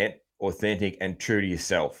million% authentic and true to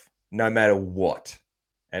yourself, no matter what,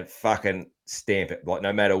 and fucking stamp it. Like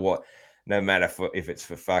no matter what, no matter if it's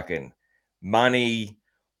for fucking money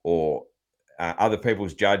or other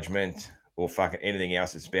people's judgment or fucking anything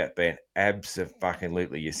else. It's about being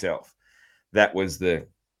absolutely yourself. That was the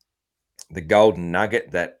golden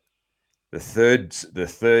nugget that the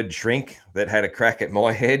third shrink that had a crack at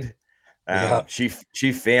my head. Yeah.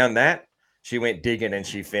 She found that. She went digging and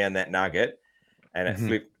she found that nugget, and it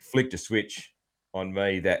Mm-hmm. flicked a switch on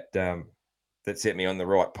me that that set me on the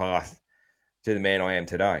right path to the man I am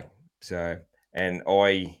today. So, and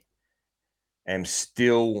I am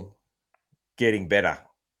still getting better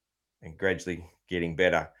and gradually getting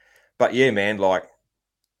better. But yeah, man, like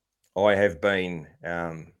I have been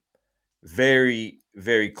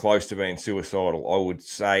very close to being suicidal. I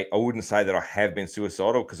wouldn't say that I have been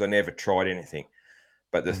suicidal because I never tried anything,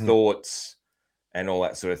 but the Mm-hmm. thoughts and all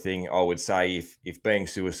that sort of thing, I would say if being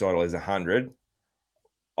suicidal is 100,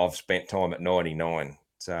 I've spent time at 99.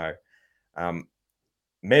 So um,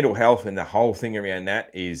 mental health and the whole thing around that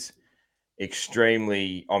is I'm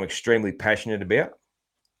extremely passionate about,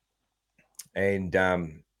 and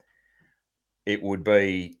it would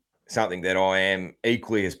be something that I am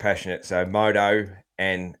equally as passionate. So moto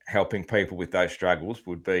and helping people with those struggles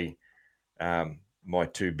would be my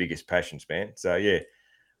 2 biggest passions, man. So yeah,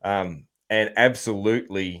 and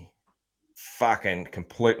absolutely fucking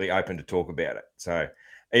completely open to talk about it. So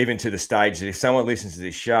even to the stage that if someone listens to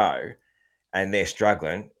this show and they're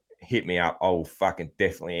struggling, hit me up. I will fucking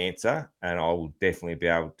definitely answer, and I will definitely be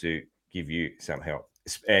able to give you some help.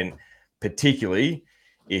 And particularly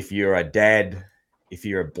if you're a dad, if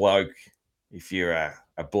you're a bloke, if you're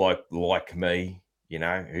a bloke like me, you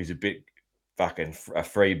know, who's a bit fucking a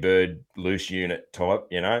free bird, loose unit type,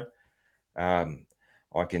 you know, um,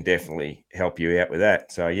 I can definitely help you out with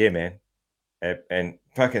that. So yeah, man. And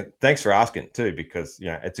fucking thanks for asking too, because you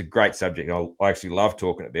know it's a great subject. I actually love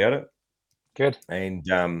talking about it. Good. And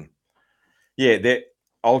yeah, that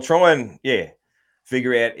I'll try and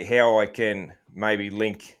figure out how I can maybe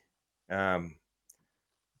link um,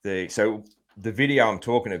 so the video I'm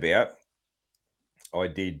talking about, I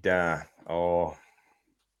did 5 or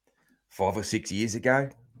 6 years ago,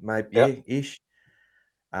 maybe, Yep. ish.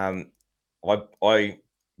 I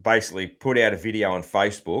basically put out a video on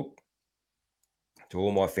Facebook to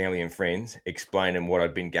all my family and friends explaining what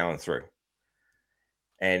I'd been going through.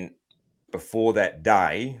 And before that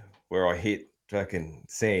day where I hit fucking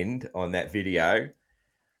send on that video,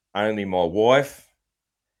 only my wife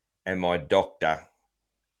and my doctor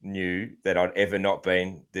knew that I'd ever not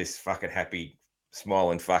been this fucking happy,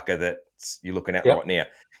 smiling fucker that you're looking at Yep. right now.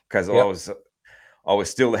 Because Yep. I was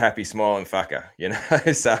still the happy, smiling fucker, you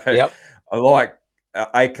know. So Yep. I like,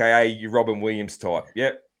 AKA you Robin Williams type.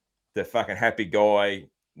 Yep, the fucking happy guy.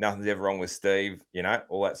 Nothing's ever wrong with Steve, you know,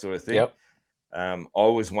 all that sort of thing. Yep. I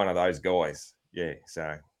was one of those guys. Yeah.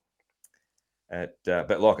 So,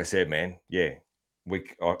 but like I said, man, yeah,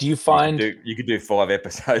 Do you find you could do 5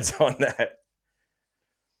 episodes on that.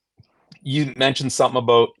 you mentioned something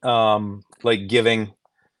about like giving,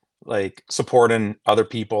 like supporting other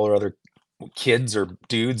people or other kids or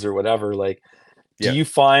dudes or whatever, like do Yeah. you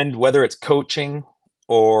find whether it's coaching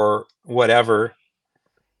or whatever,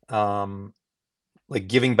 um like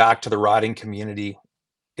giving back to the riding community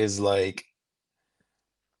is like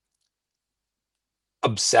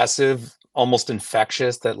obsessive, almost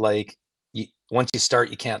infectious, that like once you start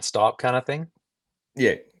you can't stop kind of thing?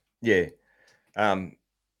 Yeah. Yeah. Um,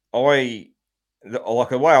 like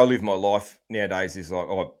the way I live my life nowadays is like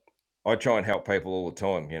I try and help people all the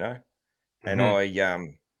time, you know, and Hmm.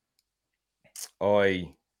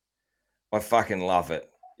 I I fucking love it,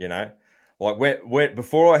 you know. Like when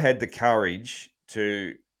before I had the courage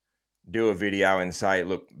to do a video and say,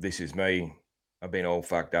 look, this is me. I've been all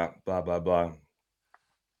fucked up, blah blah blah,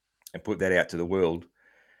 and put that out to the world.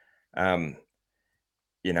 Um,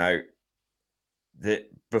 you know, that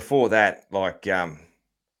before that, like you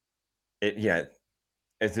know,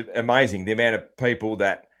 it's amazing the amount of people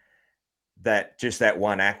that just that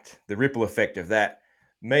one act, the ripple effect of that.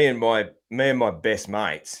 Me and my best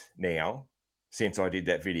mates now, since I did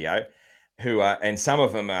that video, who are, and some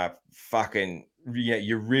of them are fucking, yeah,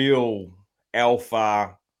 your real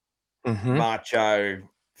alpha Hmm. macho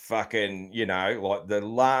fucking, you know, like the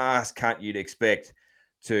last cunt you'd expect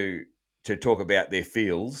to talk about their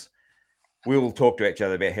feels. We'll talk to each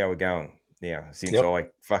other about how we're going now since Yep. I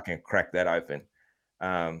fucking cracked that open.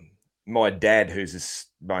 Um, my dad, who's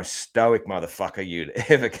the most stoic motherfucker you'd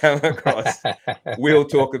ever come across, we'll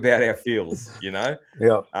talk about our feels, you know,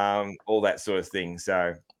 Yep. all that sort of thing.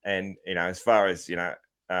 So, and you know, as far as you know,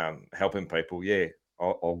 helping people, yeah,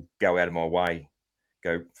 I'll go out of my way,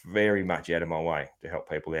 go very much out of my way to help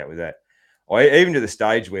people out with that. I even to the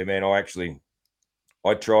stage where, man,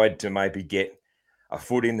 I tried to maybe get a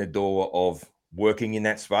foot in the door of working in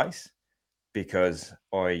that space because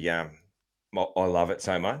I love it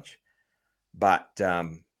so much. But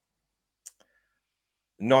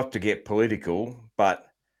not to get political, but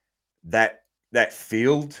that that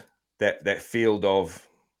field that field of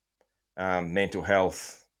mental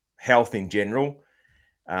health in general,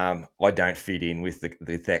 I don't fit in with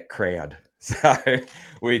that crowd. So,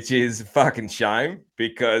 which is fucking shame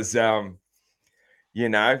because you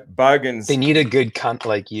know, They need a good cunt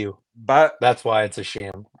like you. but That's why it's a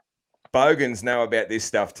shame. bogans know about this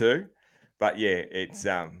stuff too. But yeah, it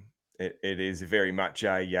is very much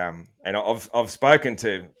a and I've spoken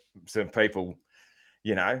to some people,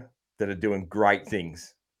 you know, that are doing great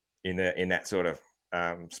things in that sort of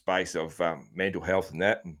space of mental health and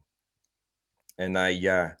that, and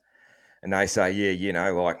they say, yeah, you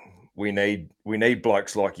know, like we need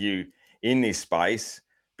blokes like you in this space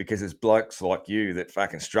because it's blokes like you that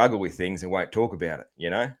fucking struggle with things and won't talk about it, you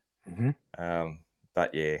know. Hmm. Um,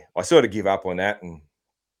 but yeah, I sort of give up on that, and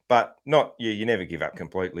but not you never give up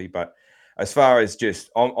completely. But as far as just,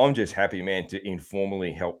 I'm just happy, man, to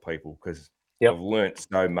informally help people because I've Yep. learnt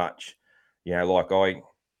so much. You know, like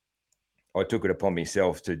I took it upon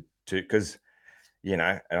myself to because you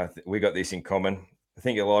know, and we got this in common. I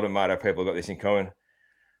think a lot of moto people got this in common.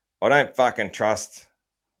 I don't fucking trust.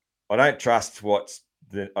 I don't trust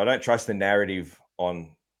the narrative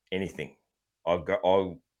on anything. I've got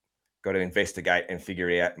to investigate and figure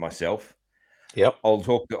it out myself. Yep. I'll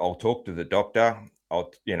talk to the doctor.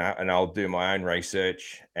 And I'll do my own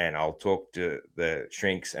research, and I'll talk to the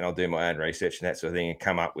shrinks, and I'll do my own research and that sort of thing, and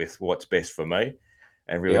come up with what's best for me,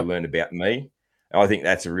 and really Yep. learn about me. And I think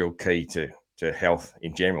that's a real key to health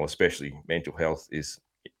in general, especially mental health. Is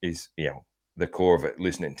you know the core of it,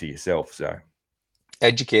 listening to yourself. So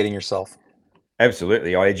Educating yourself.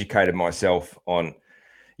 absolutely, I educated myself on,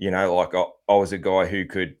 you know, like I was a guy who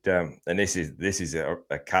could, and this is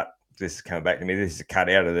a cut this is coming back to me. This is a cut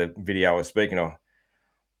out of the video I was speaking of.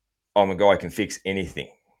 I'm a guy who can fix anything,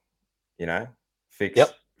 you know, fix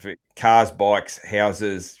cars, bikes,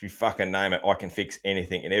 houses, you fucking name it. I can fix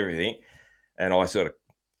anything and everything. And I sort of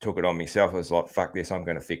took it on myself. I was like, fuck this, I'm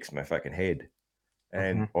going to fix my fucking head.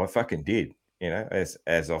 And I fucking did, you know, as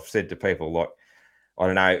I've said to people, like, I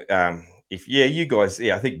don't know, you guys,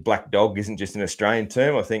 I think black dog isn't just an Australian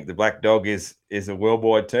term. I think the black dog is a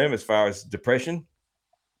worldwide term as far as depression.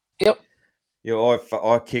 Yep. You know,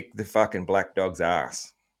 I kicked the fucking black dog's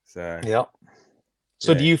ass. So yeah.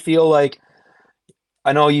 So do you feel like,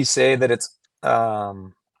 I know you say that it's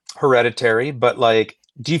hereditary, but like,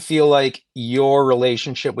 do you feel like your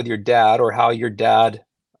relationship with your dad, or how your dad,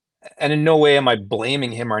 and in no way am I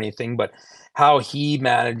blaming him or anything, but how he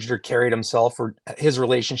managed or carried himself, or his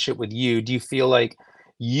relationship with you, do you feel like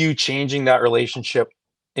you changing that relationship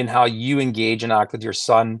in how you engage and act with your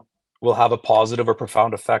son will have a positive or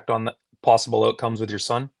profound effect on the possible outcomes with your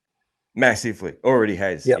son? massively, already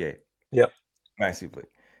has, Yep. Yep. massively.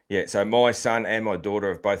 Yeah, so my son and my daughter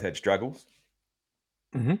have both had struggles.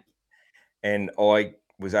 And I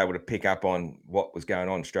was able to pick up on what was going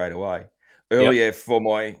on straight away. Earlier for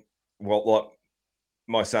my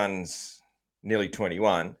son's nearly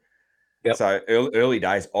 21. Yep. So early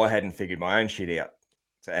days, I hadn't figured my own shit out.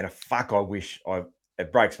 So, and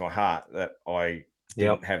it breaks my heart that I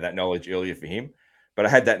didn't have that knowledge earlier for him. But I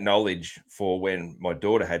had that knowledge for when my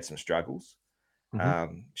daughter had some struggles.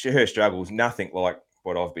 Her struggles, nothing like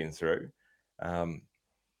what I've been through.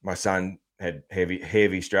 My son had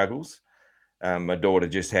heavy struggles. My daughter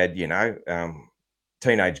just had,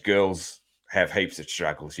 teenage girls have heaps of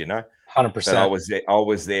struggles, 100%. But I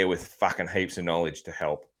was there with fucking heaps of knowledge to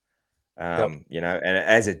help. And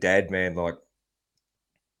as a dad, man, like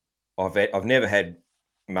I've never had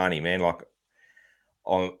money, man. Like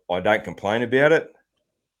I don't complain about it,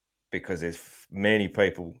 because there's many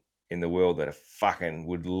people in the world that are fucking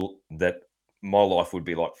that my life would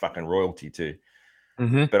be like fucking royalty to.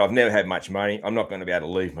 But I've never had much money. I'm not going to be able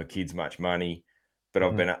to leave my kids much money, but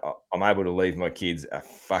I'm able to leave my kids a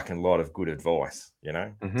fucking lot of good advice,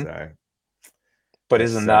 So, but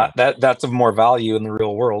isn't that's of more value in the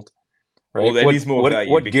real world, right? Well, that is more value,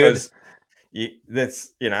 what good? because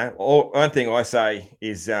one thing I say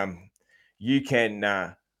is, you can,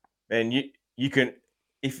 and you can,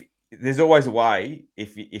 if there's always a way,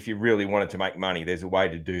 if you really wanted to make money, there's a way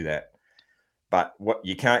to do that. But what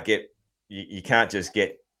you can't get, you can't just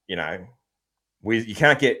get, you can't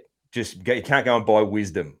go and buy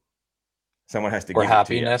wisdom. Someone has to Or give it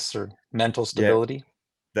to you. happiness or mental stability.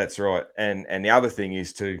 That's right. And the other thing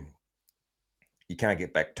is too, you can't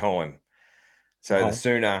get back time. So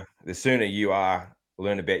the sooner you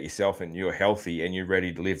learn about yourself and you're healthy and you're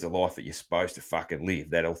ready to live the life that you're supposed to fucking live,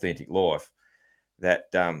 that authentic life, that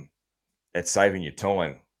that's saving your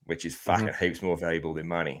time, which is fucking heaps more valuable than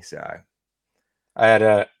money. So I had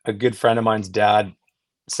a good friend of mine's dad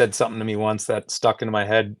said something to me once that stuck into my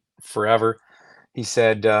head forever. He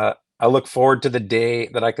said, I look forward to the day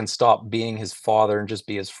that I can stop being his father and just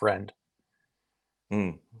be his friend.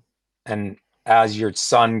 And as your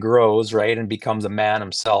son grows, right, and becomes a man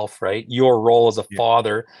himself, right, your role as a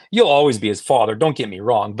father, you'll always be his father, don't get me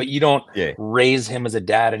wrong, but you don't raise him as a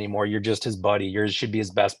dad anymore. You're just his buddy. Yours should be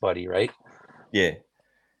his best buddy, right? Yeah.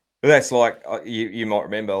 Well, that's like, you might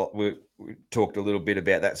remember we talked a little bit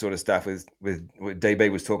about that sort of stuff with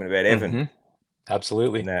DB was talking about Evan.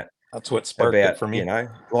 Absolutely. And that's what sparked it for me.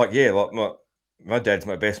 Like my dad's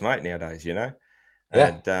my best mate nowadays, and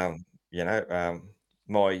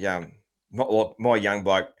my young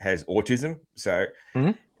bloke has autism, so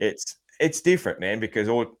it's different, man, because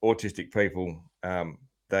autistic people,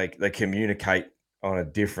 they communicate on a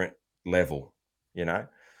different level,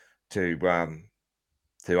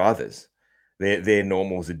 to others. Their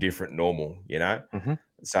normal's a different normal,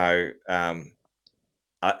 So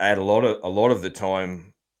at a lot of the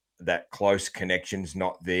time, that close connection's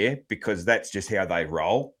not there, because that's just how they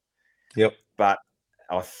roll. But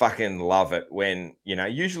I fucking love it when,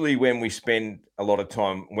 usually when we spend a lot of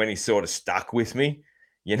time, when he's sort of stuck with me,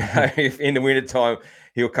 if in the wintertime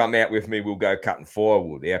he'll come out with me, we'll go cutting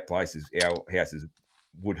firewood. Our house is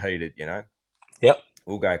wood heated,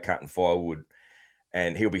 We'll go cutting firewood,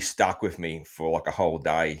 and he'll be stuck with me for like a whole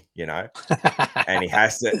day, and he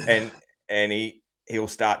has to, and he'll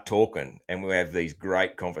start talking, and we'll have these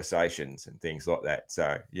great conversations and things like that.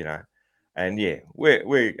 So, and we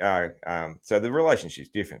so the relationship's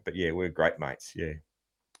different, but we're great mates. Yeah.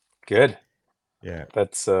 Good. Yeah.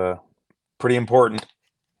 That's pretty important.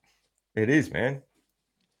 It is, man.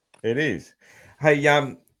 It is. Hey,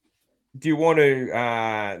 do you want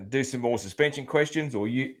to do some more suspension questions, or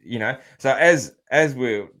So as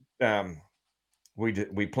we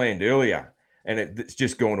planned earlier, and it's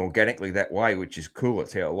just gone organically that way, which is cool.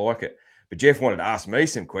 It's how I like it. But Geoff wanted to ask me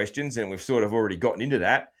some questions, and we've sort of already gotten into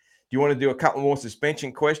that. Do you want to do a couple more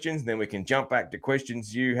suspension questions, and then we can jump back to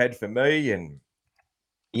questions you had for me? And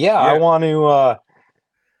Yeah, yeah,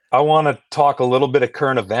 I want to talk a little bit of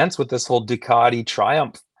current events with this whole Ducati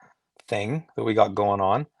Triumph thing that we got going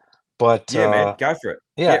on. But yeah, man, go for it.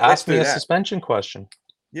 yeah, Yeah, let's ask me do a that. suspension question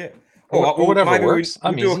Yeah. or Well, whatever maybe works.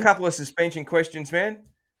 we'll I'm do a easy. couple of suspension questions, man.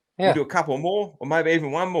 We'll Yeah. do a couple more, or maybe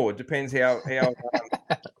even one more. It depends how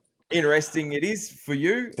interesting it is for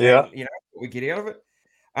you, Yeah. and what we get out of it.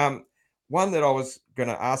 Um, One that I was going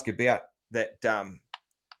to ask about that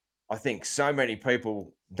I think so many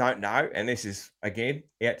people don't know, and this is again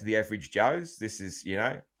out to the average Joes. This is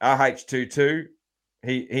RH22.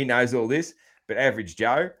 He knows all this, but average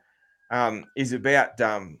Joe is about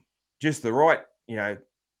just the right,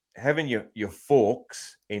 having your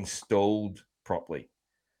forks installed properly,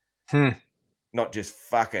 Hmm. not just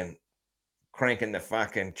fucking cranking the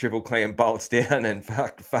fucking triple clamp bolts down and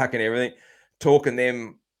fucking everything, talking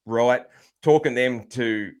them right, talking them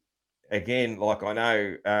to, again, like I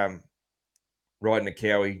know, riding a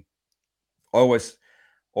Cowie, I always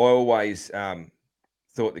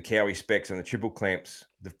thought the Cowie specs on the triple clamps,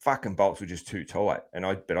 the fucking bolts were just too tight, but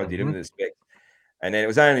I did them Hmm. to the specs, and then it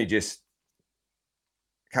was only just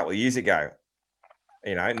a couple of years ago,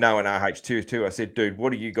 knowing RH2 too, I said, dude,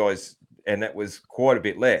 what are you guys? And that was quite a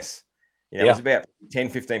bit less. It was Yeah. about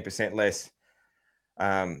 10-15% less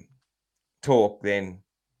um, torque than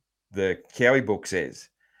the Cowie book says.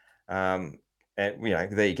 And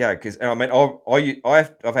there you go. Because I mean,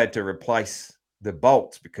 I've had to replace the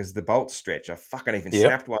bolts because the bolts stretch. I fucking even Yep.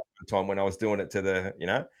 snapped one time when I was doing it to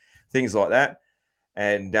the things like that,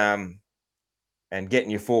 and getting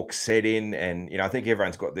your forks set in, and I think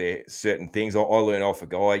everyone's got their certain things. I learned off a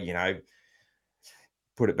guy,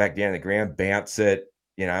 put it back down to the ground, bounce it,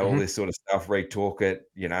 all Hmm. this sort of stuff, retorque it,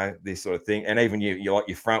 this sort of thing. And even you like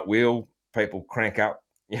your front wheel, people crank up,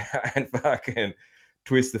 and fucking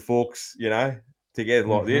twist the forks, together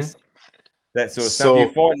like Hmm. this, that sort of stuff. So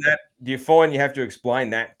Do you find you have to explain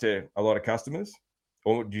that to a lot of customers?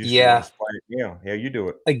 Or do you just want to yeah, explain it now, how you do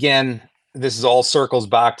it? again, this is all circles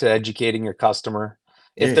back to educating your customer.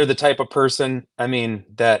 If Yeah. they're the type of person, I mean,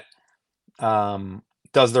 that um,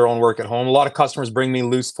 does their own work at home. A lot of customers bring me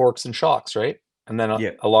loose forks and shocks, right? And then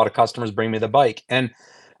Yeah. a lot of customers bring me the bike. And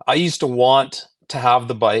I used to want to have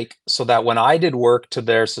the bike so that when I did work to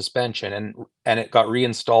their suspension and it got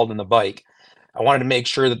reinstalled in the bike, I wanted to make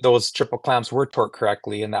sure that those triple clamps were torqued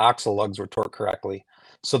correctly and the axle lugs were torqued correctly.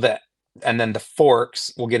 So that, and then the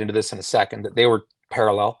forks, we'll get into this in a second, that they were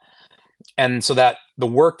parallel. And so that the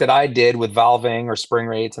work that I did with valving or spring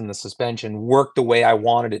rates and the suspension worked the way I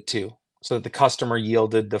wanted it to, so that the customer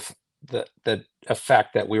yielded the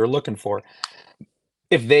effect that we were looking for.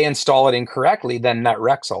 If they install it incorrectly, then that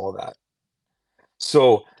wrecks all of that.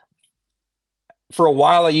 So for a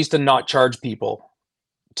while, I used to not charge people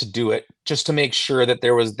to do it, just to make sure that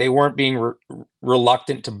they weren't being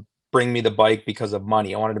reluctant to bring me the bike because of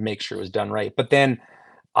money. I wanted to make sure it was done right. But then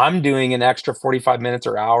I'm doing an extra 45 minutes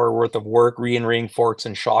or hour worth of work re-enring forks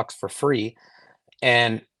and shocks for free.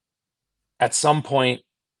 And at some point,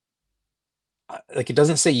 like, it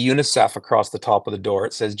doesn't say UNICEF across the top of the door.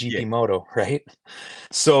 It says Yeah. GPMoto, right?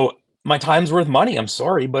 So my time's worth money. I'm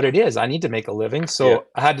sorry, but it is. I need to make a living. Yeah. So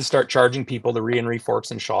I had to start charging people to re-enring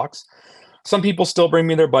forks and shocks. Some people still bring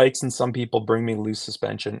me their bikes and some people bring me loose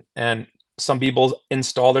suspension. And some people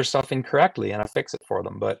install their stuff incorrectly and I fix it for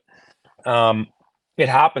them. But um, it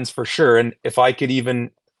happens for sure. And if I could even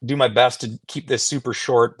do my best to keep this super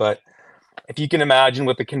short, but if you can imagine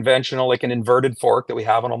with the conventional, like an inverted fork that we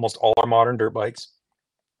have on almost all our modern dirt bikes,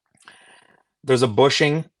 there's a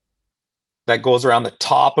bushing that goes around the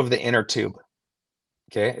top of the inner tube.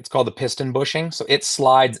 Okay. It's called the piston bushing. So it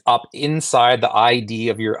slides up inside the ID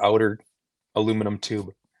of your outer aluminum tube.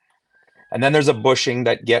 And then there's a bushing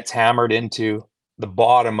that gets hammered into the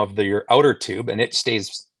bottom of your outer tube and it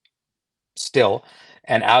stays still.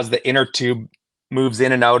 And as the inner tube moves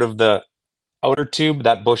in and out of the outer tube,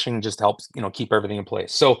 that bushing just helps, keep everything in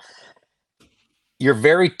place. So your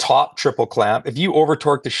very top triple clamp, if you over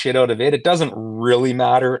torque the shit out of it, it doesn't really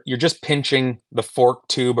matter. You're just pinching the fork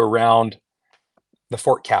tube around the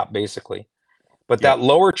fork cap, basically. But Yeah. that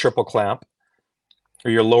lower triple clamp,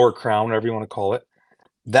 or your lower crown, whatever you want to call it,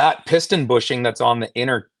 that piston bushing that's on the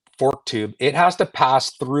inner fork tube, it has to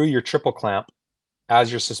pass through your triple clamp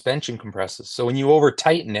as your suspension compresses. So when you over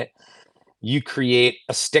tighten it, you create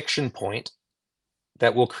a stiction point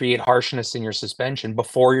that will create harshness in your suspension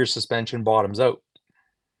before your suspension bottoms out.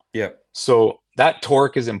 Yep. So that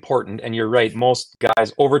torque is important, and you're right. Most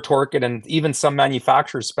guys over torque it, and even some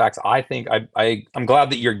manufacturer specs. I think I'm glad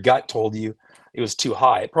that your gut told you it was too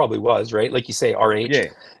high. It probably was, right? Like you say, RH Yeah.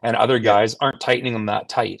 and other Yeah. guys aren't tightening them that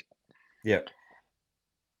tight. Yep.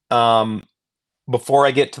 Before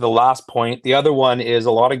I get to the last point, the other one is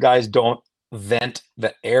a lot of guys don't vent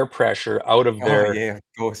the air pressure out of Oh their yeah, of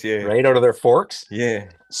course, yeah. right out of their forks. Yeah.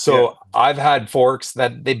 So I've had forks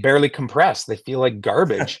that they barely compress. They feel like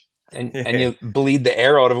garbage. And you bleed the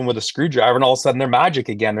air out of them with a screwdriver, and all of a sudden they're magic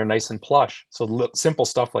again. They're nice and plush. So simple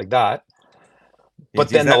stuff like that. Yeah, But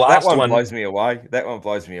geez, then the that last one one, blows me away. That one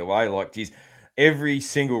blows me away. Like, geez, every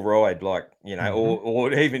single ride, like, you know,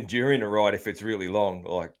 or even during a ride, if it's really long,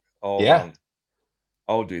 like, yeah,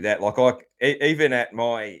 I'll do that. Like, even at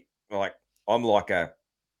my, like, I'm like a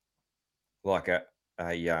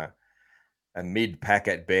mid pack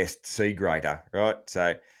at best C grader, right?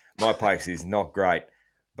 So my pace is not great,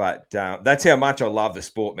 but that's how much I love the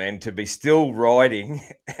sport, man. To be still riding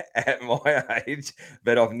at my age,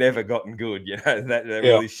 but I've never gotten good. You know that yeah,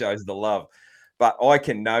 really shows the love. But I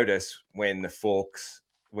can notice when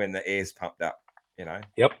the air's pumped up. You know.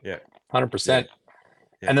 yep, Yeah. 100%. Yeah.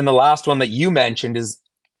 Yeah. And then the last one that you mentioned is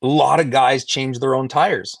a lot of guys change their own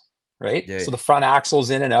tires, right? Yeah. So the front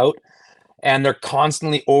axle's in and out, and they're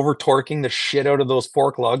constantly over torquing the shit out of those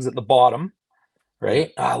fork lugs at the bottom, Yeah.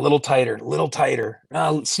 right? A little tighter,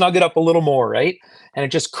 snug it up a little more, right? And it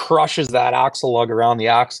just crushes that axle lug around the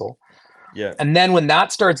axle. Yeah. And then when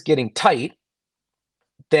that starts getting tight,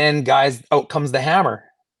 then guys, out comes the hammer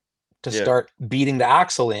to Yeah. start beating the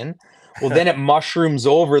axle in. Well, then it mushrooms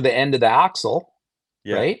over the end of the axle,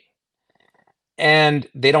 Yeah. right? And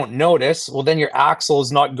they don't notice. Well, then your axle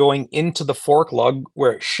is not going into the fork lug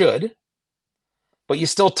where it should, but you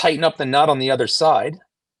still tighten up the nut on the other side.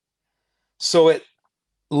 So it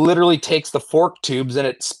literally takes the fork tubes and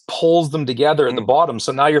it pulls them together at the bottom.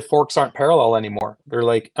 So now your forks aren't parallel anymore. They're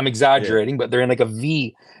like, I'm Yeah. exaggerating, but they're in like a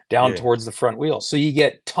V down Yeah. towards the front wheel. So you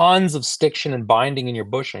get tons of stiction and binding in your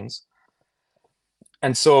bushings.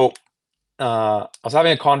 And so I was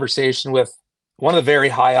having a conversation with one of the very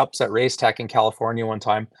high ups at Race Tech in California one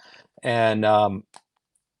time, and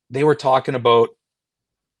they were talking about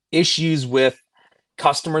issues with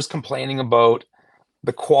customers complaining about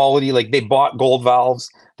the quality. Like, they bought gold valves,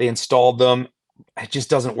 they installed them, it just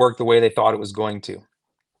doesn't work the way they thought it was going to.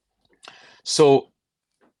 So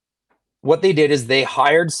what they did is they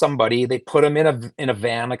hired somebody, they put them in a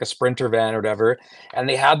van, like a Sprinter van or whatever, and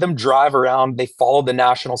they had them drive around. They followed the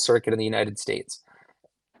national circuit in the United States.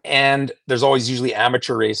 And there's always usually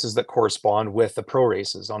amateur races that correspond with the pro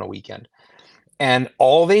races on a weekend. And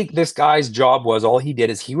this guy's job was, all he did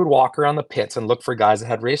is he would walk around the pits and look for guys that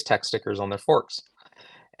had Race Tech stickers on their forks.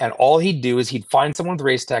 And all he'd do is he'd find someone with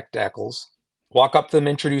Race Tech decals, walk up to them,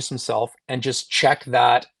 introduce himself, and just check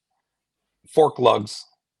that fork lugs.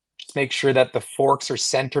 Just make sure that the forks are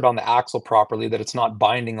centered on the axle properly, that it's not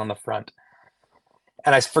binding on the front.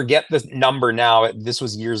 And I forget the number now. This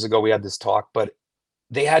was years ago we had this talk, but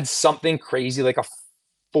they had something crazy like a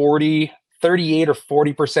 38 or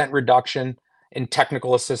 40% reduction in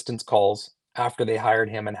technical assistance calls after they hired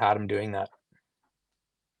him and had him doing that.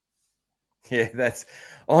 Yeah, that's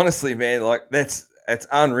honestly, man, like that's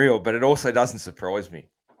unreal, but it also doesn't surprise me. It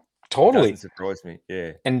doesn't Totally. surprise me.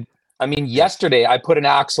 Yeah. And I mean, yesterday I put an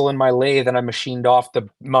axle in my lathe and I machined off the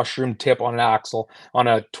mushroom tip on an axle on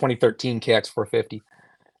a 2013 KX450.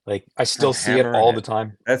 Like, I still see it Hammering all the it.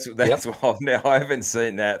 time. That's Yep. wild. Now I haven't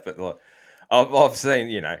seen that, but like I've seen,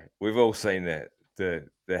 you know, we've all seen the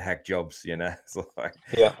hack jobs, you know. It's like,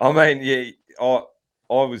 Yeah. I mean, yeah, I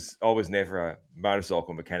was never a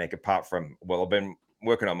motorcycle mechanic apart from, well, I've been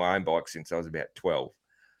working on my own bike since I was about 12.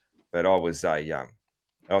 But I was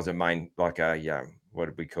a main, like a what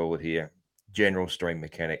did we call it here? General stream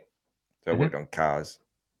mechanic. So I worked on cars.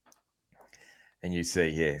 And you see,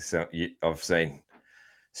 yeah, so I've seen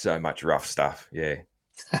so much rough stuff. Yeah.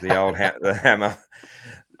 The old the hammer.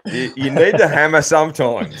 You need the hammer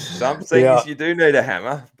sometimes. Some Yeah. things you do need a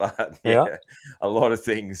hammer, but Yeah. yeah, a lot of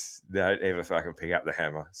things don't ever fucking pick up the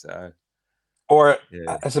hammer. So Or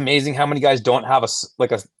yeah, it's amazing how many guys don't have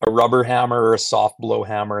a rubber hammer or a soft blow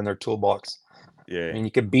hammer in their toolbox. I yeah, mean,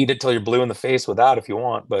 you could beat it till you're blue in the face with that if you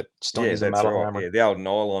want, but just don't yeah, use a that's metal right. hammer. Yeah, the old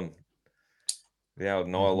nylon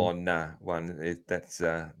one.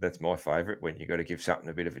 That's my favorite when you got to give something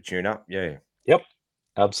a bit of a tune up. Yeah, Yep.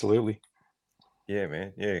 Absolutely. yeah,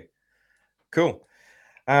 man. Yeah, cool.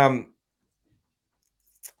 Um,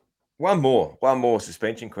 one more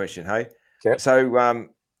suspension question. Hey, Okay. so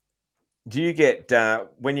do you get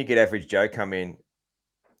when you get Average Joe come in?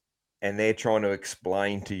 and they're trying to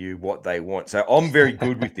explain to you what they want. So I'm very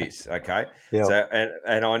good with this. Okay. Yeah. So,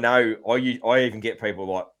 and I know I even get people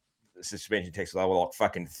like suspension techs, they will like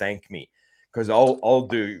fucking thank me because I'll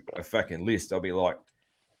do a fucking list. I'll be like,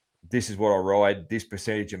 this is what I ride, this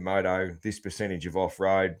percentage of moto, this percentage of off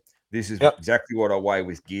road. This is Yep. exactly what I weigh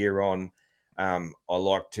with gear on. I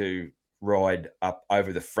like to ride up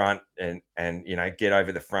over the front and get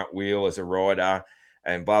over the front wheel as a rider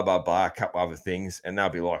and blah blah blah, a couple other things, and they'll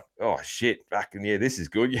be like, "Oh shit, fucking yeah, this is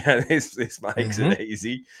good. Yeah, this makes it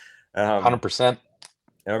easy." 100%. And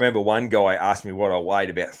I remember one guy asked me what I weighed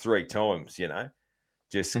about 3 times.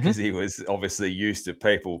 Just Mhm. because he was obviously used to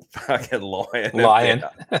people fucking lying. Lying.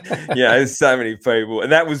 About, there's so many people,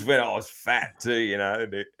 and that was when I was fat too,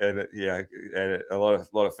 and a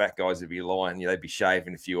lot of fat guys would be lying. They'd be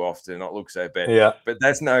shaving a few off to not look so bad. Yeah. But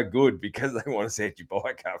that's no good because they want to set your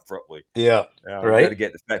bike up properly. Yeah. You got to Right.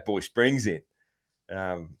 get the fat boy springs in.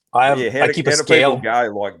 I keep a How do people scale.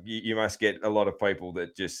 go? Like you must get a lot of people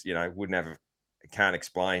that just can't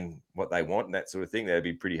explain what they want and that sort of thing. That'd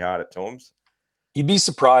be pretty hard at times. You'd be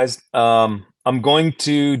surprised. I'm going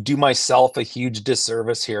to do myself a huge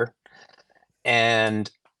disservice here.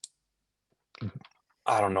 And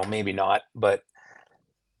I don't know, maybe not, but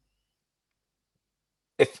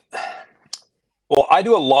I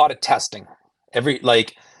do a lot of testing.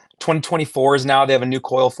 2024 is now, they have a new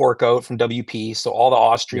coil fork out from WP. So all the Yeah.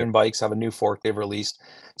 Austrian bikes have a new fork they've released.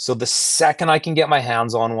 So the second I can get my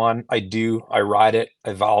hands on one, I ride it,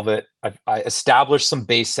 I valve it, I establish some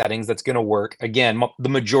base settings that's going to work. Again, the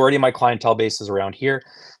majority of my clientele base is around here.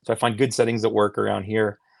 So I find good settings that work around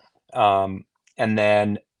here. And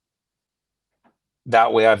then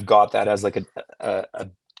that way I've got that as like a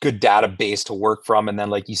good database to work from. And then,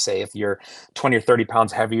 like you say, if you're 20 or 30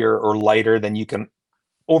 pounds heavier or lighter, then you can,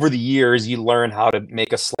 over the years, you learn how to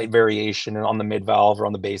make a slight variation on the mid valve or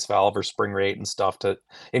on the base valve or spring rate and stuff to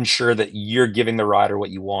ensure that you're giving the rider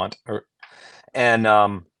what you want.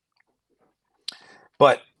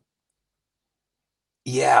 But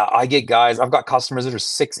yeah, I've got customers that are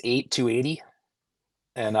 6'8", 280,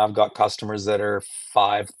 and I've got customers that are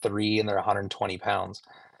 5'3", and they're 120 pounds.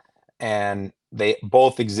 And they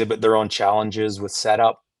both exhibit their own challenges with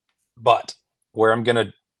setup. But where I'm going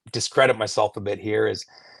to discredit myself a bit here is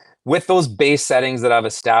with those base settings that I've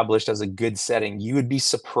established as a good setting, you would be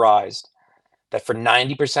surprised that for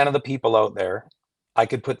 90% of the people out there, I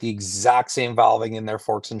could put the exact same valving in their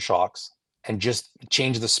forks and shocks and just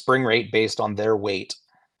change the spring rate based on their weight.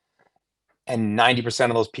 And 90%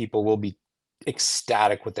 of those people will be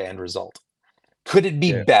ecstatic with the end result. Could it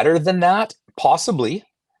be better than that? Possibly.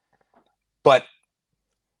 But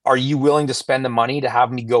are you willing to spend the money to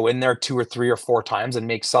have me go in there 2 or 3 or 4 times and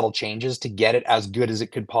make subtle changes to get it as good as it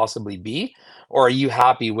could possibly be? Or are you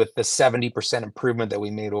happy with the 70% improvement that we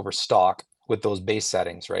made over stock with those base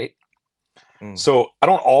settings, right? So I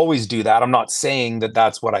don't always do that. I'm not saying that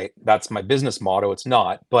that's my business motto. It's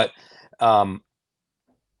not, but I'm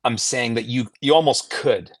saying that you almost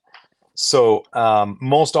could. So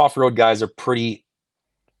most off-road guys are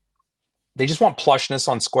they just want plushness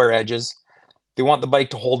on square edges. They want the bike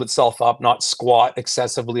to hold itself up, not squat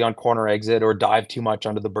excessively on corner exit or dive too much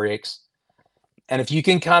under the brakes. And if you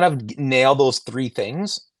can kind of nail those 3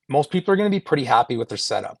 things, most people are going to be pretty happy with their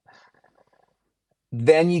setup.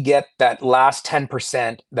 Then you get that last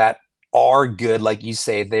 10% that are good, like you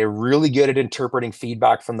say, they're really good at interpreting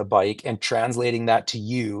feedback from the bike and translating that to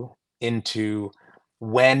you into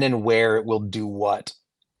when and where it will do what.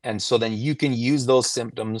 And so then you can use those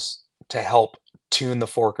symptoms to help tune the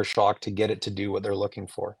fork or shock to get it to do what they're looking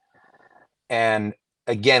for. And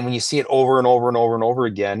again, when you see it over and over and over and over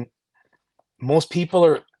again, most people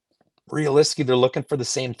are realistically, they're looking for the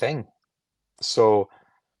same thing. So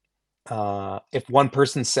if one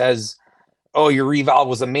person says, "Oh, your revalve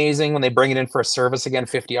was amazing," when they bring it in for a service again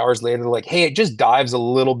 50 hours later, they're like, "Hey, it just dives a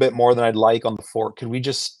little bit more than I'd like on the fork. Could we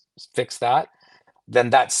just fix that?" Then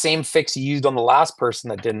that same fix you used on the last person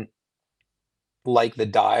that didn't like the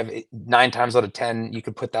dive, 9 times out of 10, you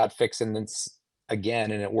could put that fix in again,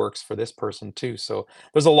 and it works for this person too. So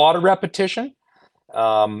there's a lot of repetition.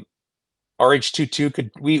 RH22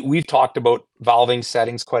 we've talked about valving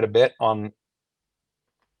settings quite a bit on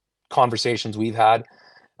conversations we've had.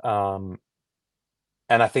 And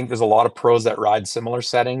I think there's a lot of pros that ride similar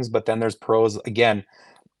settings, but then there's pros, again,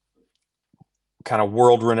 kind of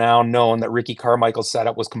world renowned, known that Ricky Carmichael's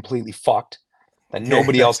setup was completely fucked, that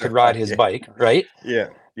nobody else could ride his bike, right? Yeah.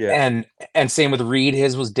 And same with Reed,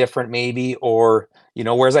 his was different maybe, or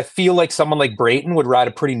whereas I feel like someone like Brayton would ride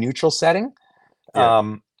a pretty neutral setting.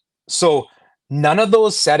 Yeah. So none of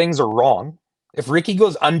those settings are wrong. If Ricky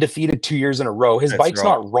goes undefeated 2 years in a row, his That's bike's right.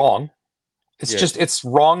 not wrong. It's Yeah. just, it's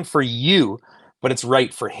wrong for you, but it's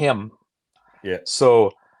right for him. Yeah.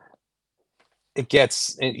 So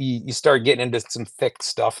you start getting into some thick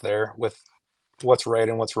stuff there with what's right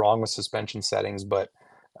and what's wrong with suspension settings. But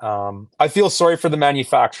I feel sorry for the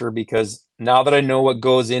manufacturer, because now that I know what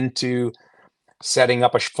goes into setting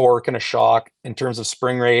up a fork and a shock in terms of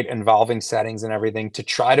spring rate and valving settings and everything, to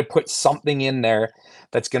try to put something in there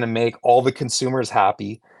that's going to make all the consumers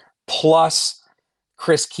happy, plus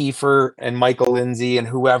Chris Kiefer and Michael Lindsay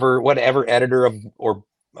and whatever editor of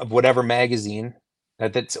whatever magazine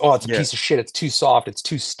that's, oh, it's a Yeah. piece of shit, it's too soft, it's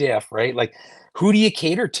too stiff, right? Like, who do you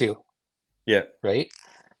cater to, Yeah. right?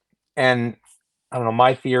 And I don't know,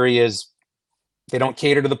 my theory is they don't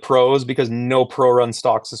cater to the pros because no pro runs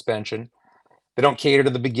stock suspension. They don't cater to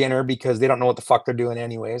the beginner because they don't know what the fuck they're doing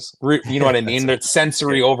anyways. You know what I That's mean? it. There's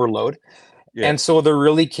sensory Yeah. overload. Yeah. And so they're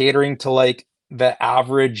really catering to like the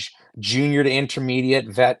average junior to intermediate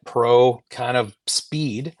vet pro kind of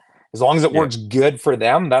speed. As long as it Yeah. works good for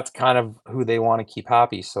them, that's kind of who they want to keep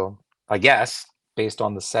happy. So I guess based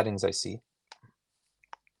on the settings I see.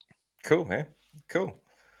 Cool, man. Cool.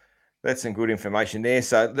 That's some good information there.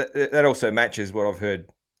 So that also matches what I've heard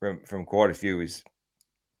from quite a few is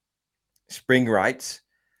spring rates,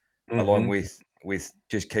 along Mm-hmm. with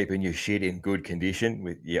just keeping your shit in good condition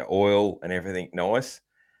with your oil and everything nice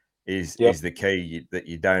Yep. is the key, that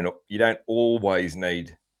you don't always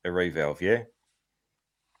need a revalve. Yeah.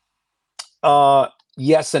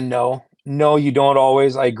 Yes and no. No, you don't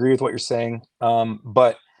always. I agree with what you're saying.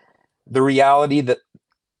 But the reality that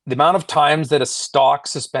the amount of times that a stock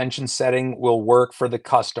suspension setting will work for the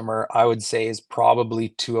customer, I would say, is probably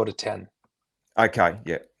 2 out of 10. Okay.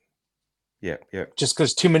 Yeah. Yeah. Yeah. Just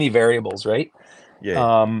because too many variables, right?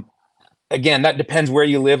 Yeah. Um, Again, that depends where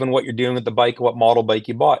you live and what you're doing with the bike, what model bike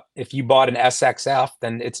you bought. If you bought an SXF,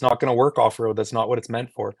 then it's not going to work off road. That's not what it's meant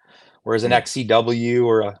for. Whereas an Mm, XCW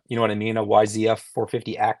or you know what I mean, a YZF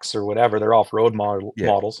 450X or whatever, they're off road yeah.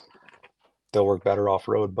 models. They'll work better off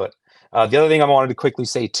road. But the other thing I wanted to quickly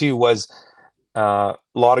say too was a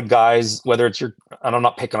lot of guys, whether it's and I'm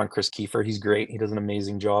not picking on Chris Kiefer, he's great, he does an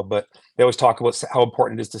amazing job, but they always talk about how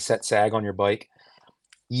important it is to set sag on your bike.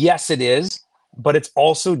 Yes, it is, but it's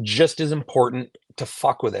also just as important to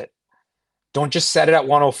fuck with it. Don't just set it at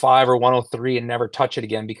 105 or 103 and never touch it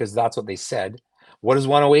again because that's what they said. What does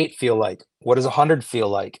 108 feel like? What does 100 feel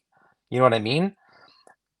like? You know what I mean?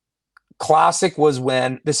 Classic was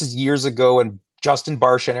when, this is years ago, and Justin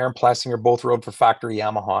Barcia and Aaron Plessinger both rode for factory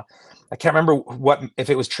Yamaha. I can't remember what, if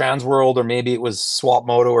it was Transworld or maybe it was Swap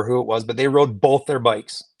Moto or who it was, but they rode both their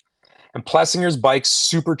bikes. And Plessinger's bike's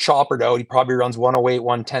super choppered out. He probably runs 108,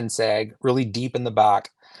 110 sag, really deep in the back.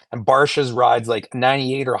 And Barcia's rides like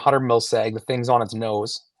 98 or 100 mil sag. The thing's on its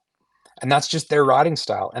nose. And that's just their riding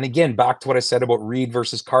style. And again, back to what I said about Reed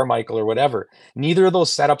versus Carmichael or whatever. Neither of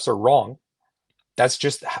those setups are wrong. That's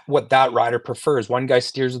just what that rider prefers. One guy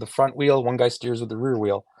steers with the front wheel, one guy steers with the rear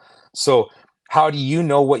wheel. So how do you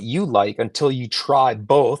know what you like until you try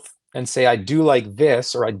both and say, I do like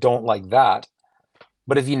this or I don't like that?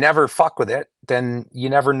 But if you never fuck with it, then you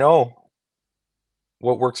never know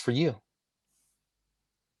what works for you.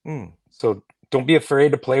 Mm. So don't be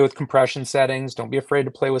afraid to play with compression settings. Don't be afraid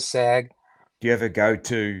to play with sag. Do you ever go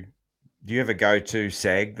to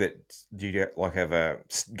SAG? Do you like have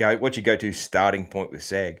what's your go-to starting point with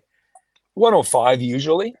SAG? 105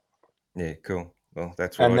 usually. Yeah, cool. Well,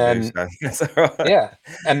 that's what And I do. then So that's all right. yeah.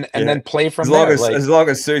 And Yeah. then play As from long there. as Like, as long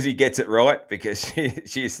as Susie gets it right, because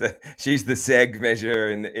she's the SAG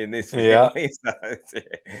measure in this yeah. family. So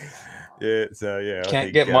yeah. So yeah,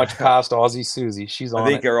 Can't get much past Aussie Susie. She's I on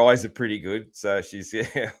think it. her eyes are pretty good. So she's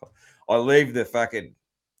yeah. I leave the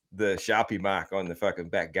Sharpie mark on the fucking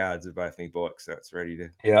back guards of both my bikes, so it's ready to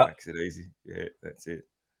Yeah. makes it easy. Yeah, that's it.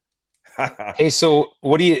 Hey, so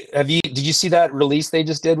what do you did you see that release they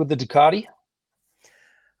just did with the Ducati?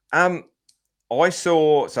 um, I've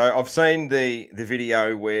seen the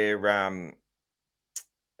video where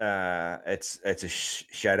it's a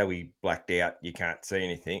shadowy blacked out, you can't see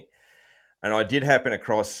anything, and I did happen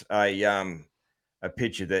across a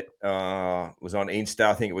picture that was on Insta.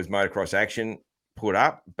 I think it was Motocross Action put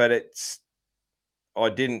up, but I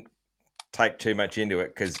didn't take too much into it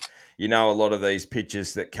because a lot of these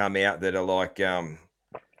pictures that come out that are like they're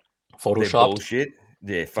Photoshopped. bullshit.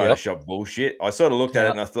 Yeah, Yep. Photoshop bullshit. I sort of looked at it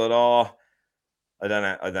Yeah. and I thought, oh, I don't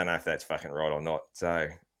know if that's fucking right or not. So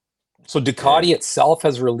So yeah, Ducati itself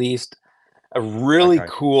has released a really okay,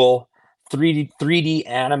 cool 3D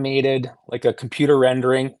animated, like a computer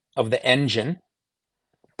rendering of the engine,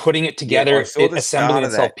 putting it yeah, I together, saw it the assembling start of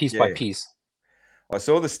itself that. piece by Yeah, piece. I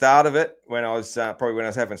saw the start of it when I was probably when I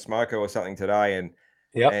was having smoko or something today,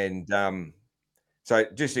 and so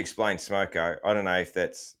just explain smoko. I don't know if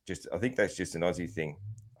that's just. I think that's just an Aussie thing.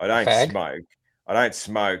 I don't smoke. I don't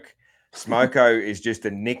smoke. Smoko is just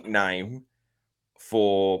a nickname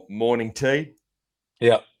for morning tea.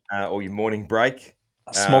 Yeah. Or your morning break.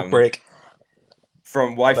 Smoke break.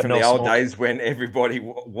 From the old days when everybody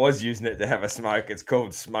was using it to have a smoke. It's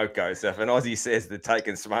called smoko. So if an Aussie says they're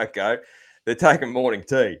taking smoko, they're taking morning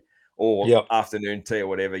tea or afternoon tea or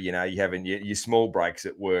whatever, you know, you're having your small breaks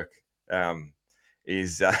at work.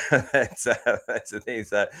 That's the thing.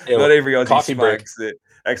 So not every Aussie smokes. It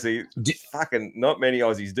actually, fucking not many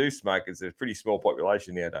Aussies do smoke. It's a pretty small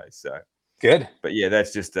population nowadays. So good. But yeah,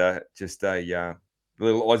 that's just a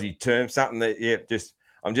little Aussie term, something that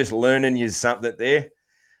I'm just learning you something there.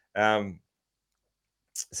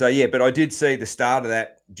 So yeah, but I did see the start of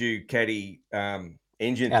that Ducati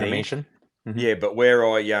engine animation thing. Mm-hmm. Yeah, but where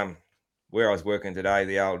I was working today,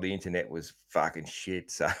 the internet was fucking shit,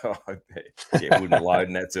 so it wouldn't load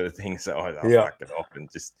and that sort of thing. So I fucked it off and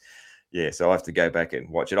just so I have to go back and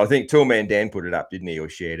watch it. I think Toolman Dan put it up, didn't he, or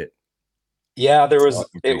shared it? Yeah, there was.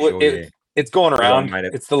 It's going around.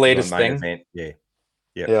 It's the latest thing. Event.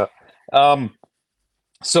 Yeah.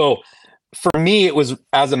 So for me, it was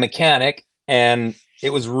as a mechanic, and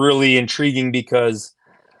it was really intriguing because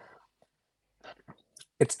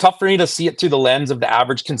it's tough for me to see it through the lens of the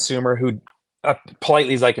average consumer who,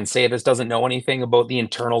 politely as I can say this, doesn't know anything about the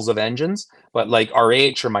internals of engines. But like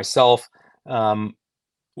RH or myself,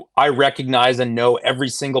 I recognize and know every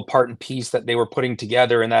single part and piece that they were putting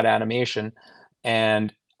together in that animation.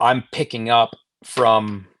 And I'm picking up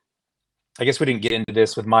from, I guess we didn't get into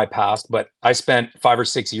this with my past, but I spent 5 or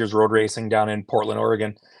 6 years road racing down in Portland,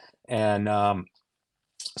 Oregon. And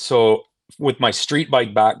so with my street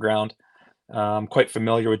bike background, I'm quite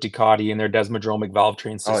familiar with Ducati and their desmodromic valve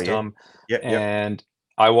train system. And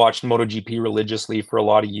I watched MotoGP religiously for a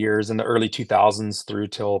lot of years in the early 2000s through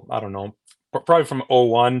till, I don't know, probably from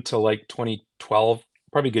 01 to like 2012,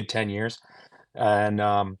 probably a good 10 years.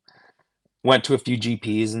 And went to a few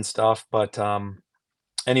GPs and stuff. But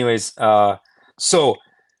anyways, so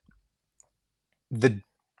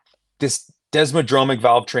this desmodromic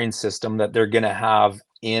valve train system that they're going to have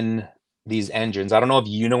in these engines. I don't know if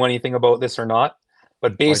you know anything about this or not,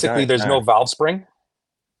 but basically there's no valve spring.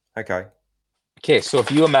 Okay, so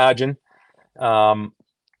if you imagine a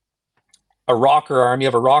rocker arm, you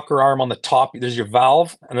have a rocker arm on the top, there's your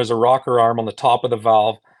valve, and there's a rocker arm on the top of the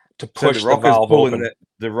valve to push the valve open.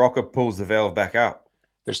 The rocker pulls the valve back up.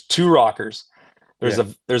 There's two rockers. There's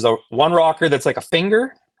a one rocker that's like a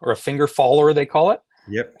finger or a finger follower, they call it.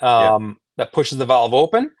 That pushes the valve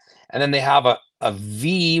open. And then they have a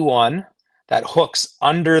V one that hooks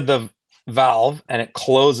under the valve and it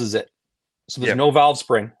closes it. So there's no valve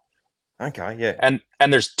spring. And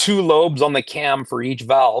there's two lobes on the cam for each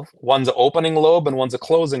valve. One's an opening lobe and one's a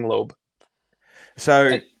closing lobe.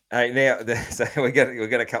 So now we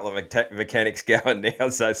got a couple of mechanics going now.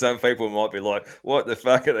 So some people might be like, "What the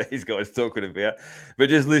fuck are these guys talking about?" But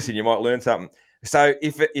just listen, you might learn something. So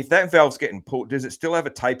if that valve's getting pulled, does it still have a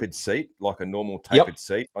tapered seat, like a normal tapered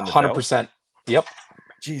seat on the 100%. Yep.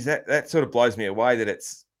 Geez, that sort of blows me away. That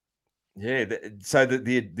it's so that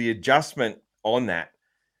the adjustment on that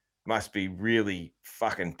must be really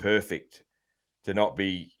fucking perfect to not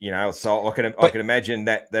be, you know. So I can imagine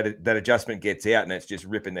that adjustment gets out and it's just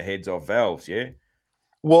ripping the heads off valves. Yeah.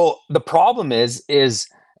 Well, the problem is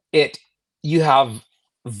you have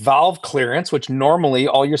valve clearance, which normally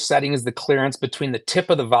all you're setting is the clearance between the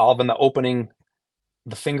tip of the valve and the opening,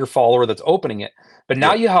 the finger follower that's opening it. But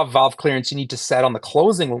now you have valve clearance you need to set on the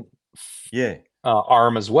closing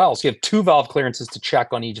arm as well. So you have two valve clearances to check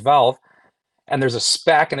on each valve. And there's a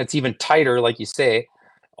spec, and it's even tighter, like you say,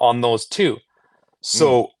 on those two.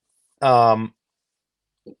 So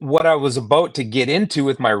what I was about to get into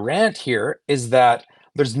with my rant here is that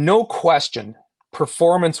there's no question,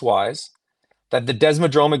 performance-wise, that the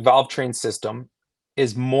desmodromic valve train system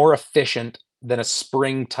is more efficient than a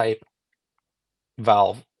spring-type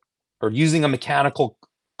valve, or using a mechanical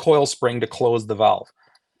coil spring to close the valve.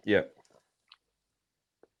 Yeah.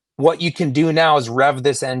 What you can do now is rev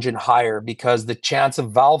this engine higher, because the chance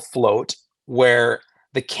of valve float, where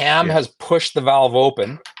the cam has pushed the valve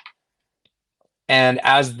open, and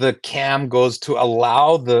as the cam goes to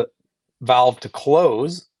allow the valve to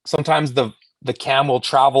close, sometimes the cam will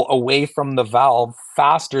travel away from the valve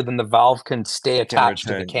faster than the valve can stay attached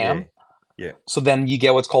to the cam. Yeah. So then you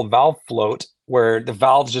get what's called valve float, where the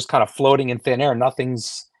valve's just kind of floating in thin air,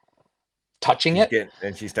 nothing's touching it.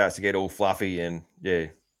 And she starts to get all fluffy and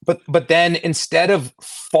But then instead of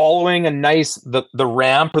following the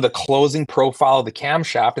ramp or the closing profile of the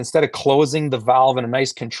camshaft, instead of closing the valve in a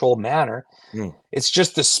nice controlled manner, it's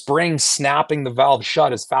just the spring snapping the valve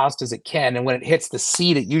shut as fast as it can, and when it hits the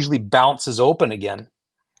seat, it usually bounces open again.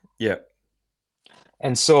 Yeah.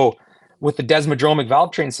 And so with the desmodromic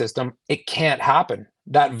valve train system, it can't happen.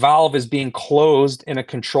 That valve is being closed in a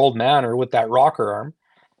controlled manner with that rocker arm,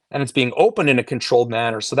 and it's being opened in a controlled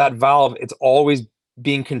manner. So that valve, it's always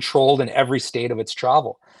being controlled in every state of its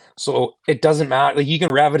travel. So it doesn't matter. Like, you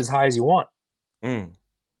can rev it as high as you want.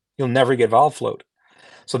 You'll never get valve float.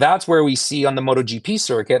 So that's where we see on the MotoGP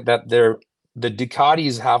circuit that the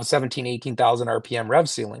Ducatis have 17, 18,000 RPM rev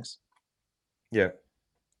ceilings. Yeah.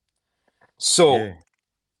 So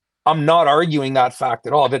I'm not arguing that fact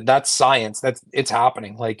at all. That's science. It's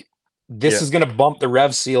happening. Like, this is going to bump the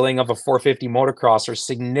rev ceiling of a 450 motocrosser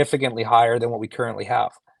significantly higher than what we currently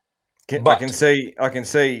have. I can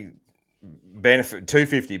see benefit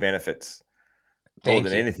 250 benefits more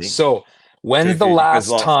than anything. So when's the last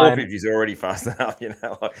time? 450 is already fast enough,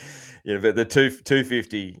 but the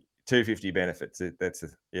 250 benefits. That's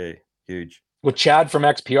huge. Well, Chad from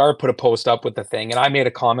XPR put a post up with the thing, and I made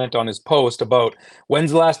a comment on his post about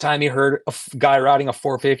when's the last time you heard a guy riding a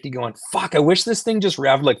 450 going, "Fuck, I wish this thing just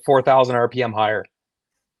revved like 4,000 RPM higher."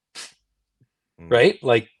 Right?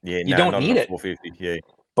 Like, you don't need it. 450,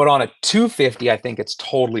 But on a 250, I think it's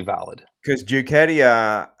totally valid. Because Ducati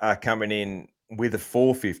are coming in with a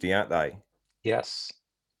 450, aren't they? Yes.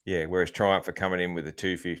 Yeah, whereas Triumph are coming in with a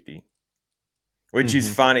 250, which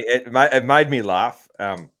is funny. It made me laugh.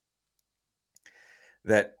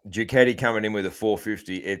 That Ducati coming in with a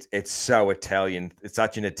 450, it's so Italian. It's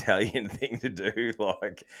such an Italian thing to do.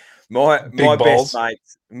 Like, my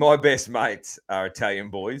best mates are Italian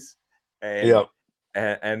boys, and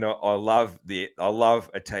I love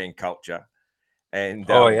Italian culture, and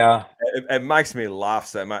it makes me laugh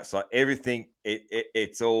so much. Like, everything,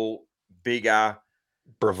 it's all bigger,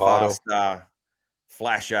 bravado, faster,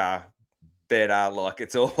 flasher, better. Like,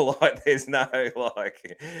 it's all like, there's no,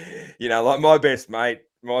 like, like my best mate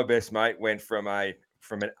went from an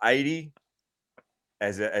 80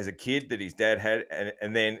 as a kid that his dad had,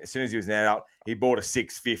 and then as soon as he was an adult, he bought a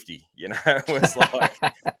 650. It was like,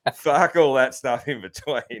 fuck all that stuff in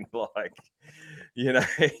between. Like,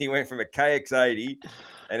 he went from a KX80,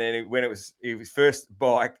 and then when it was his first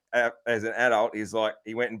bike as an adult, he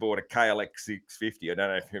went and bought a KLX 650. I don't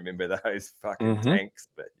know if you remember those fucking tanks,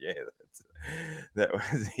 but yeah, that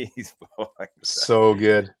was his bike. So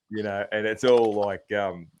good. And it's all like,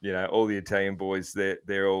 all the Italian boys,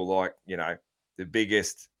 they're all like, the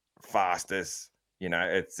biggest, fastest.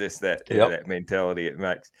 It's just that that mentality it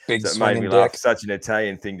makes. Big, so it made me laugh. Such an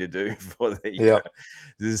Italian thing to do for the.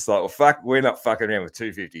 This is like, well, fuck, we're not fucking around with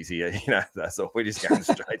 250s here. That's all. We're just going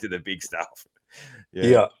straight to the big stuff.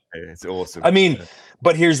 Yeah, it's awesome. I mean,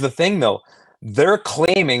 but here's the thing, though. They're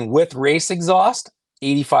claiming with race exhaust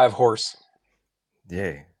 85 horse.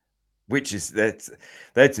 Yeah, which is that's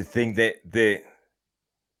a thing that the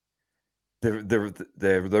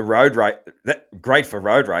road race, that great for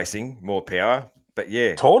road racing, more power. But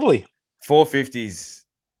yeah, totally. 450s,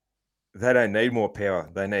 they don't need more power.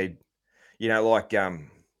 They need, like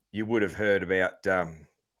you would have heard about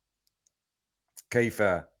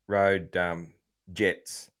Kiefer rode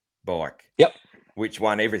Jet's bike. Yep. Which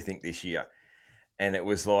won everything this year. And it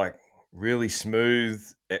was like really smooth.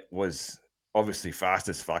 It was obviously fast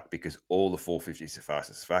as fuck because all the 450s are fast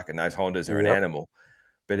as fuck, and those Hondas are an animal.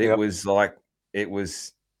 But it was like, there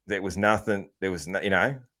was nothing. There was,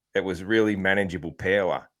 it was really manageable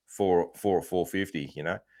power for a 450,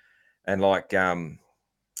 and like,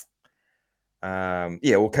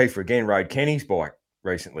 Kiefer again rode Kenny's bike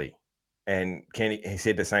recently, and he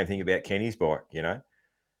said the same thing about Kenny's bike. It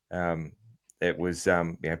was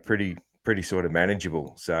pretty sort of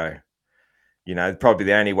manageable. So, probably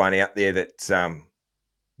the only one out there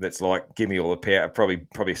that's like, give me all the power.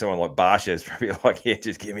 Probably someone like Barsha is probably like, yeah,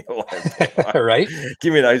 just give me all that power. Right?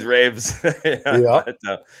 Give me those revs.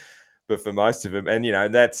 But for most of them, and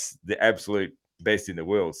that's the absolute best in the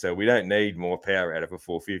world. So we don't need more power out of a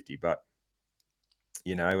 450. But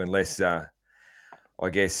unless I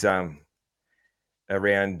guess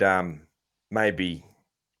around maybe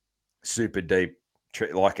super deep,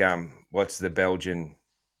 like what's the Belgian?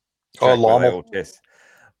 Lommel.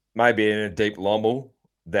 Maybe in a deep Lommel,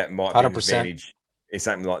 that might 100%. be an advantage. It's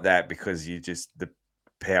something like that, because the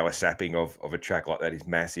power sapping of a track like that is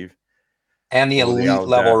massive. And the elite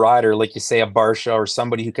level rider, like you say, a Barsha or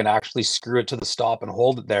somebody who can actually screw it to the stop and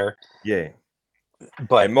hold it there. Yeah.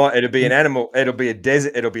 But It'll be an animal. It'll be a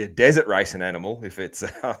desert racing animal if it's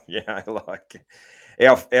like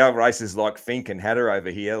our races like Fink and Hatter over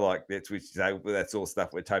here. Like that's all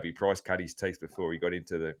stuff where Toby Price cut his teeth before he got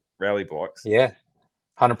into the rally bikes. yeah,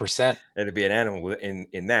 100%. It'll be an animal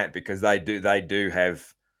in that because they do have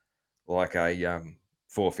like a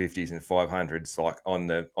 450s and 500s like on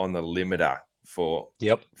the limiter for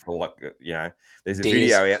Yep. like there's a Days.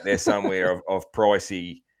 video out there somewhere of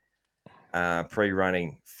Pricey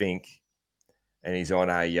pre-running Fink, and he's on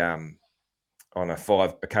a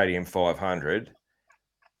KTM 500,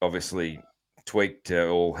 obviously tweaked to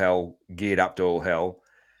all hell, geared up to all hell,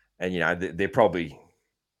 and they're probably,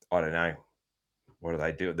 I don't know, what do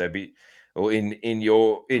they do? They'd be, or in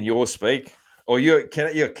your speak, or you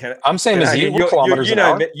can I'm same as you. We're you kilometers an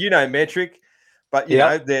hour. metric, but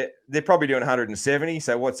Yep. they're probably doing 170.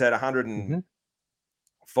 So what's that?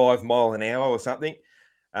 105 mile an hour or something.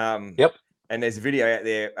 Yep. And there's a video out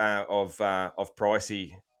there of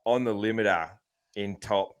Pricey on the limiter in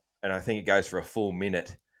top, and I think it goes for a full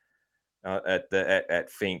minute at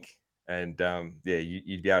Fink, and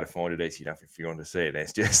you'd be able to find it easy enough if you want to see it. And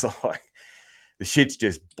it's just like the shit's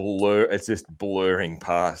just blur. It's just blurring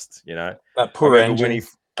past. That poor engine. I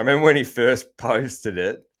remember when he first posted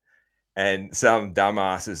it, and some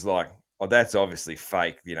dumbass is like, "Oh, that's obviously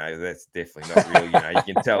fake. That's definitely not real. You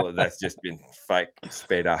can tell that that's just been fake,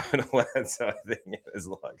 sped up, and all that sort of thing." It was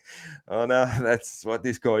like, "Oh no, that's what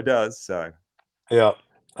this guy does." So, Yeah,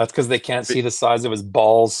 that's because they can't see the size of his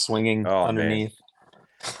balls swinging oh man, underneath.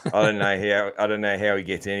 I don't know how he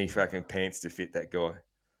gets any fucking pants to fit that guy.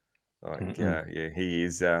 Like, he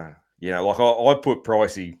is. Like I put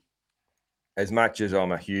Pricey, as much as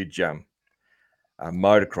I'm a huge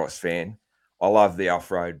motocross fan. I love the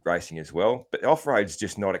off-road racing as well, but off-road's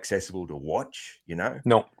just not accessible to watch,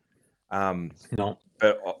 No. Um, No.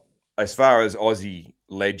 but as far as Aussie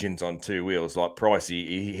legends on two wheels, like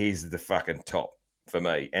Pricey, he's the fucking top for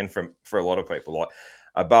me, and for a lot of people, like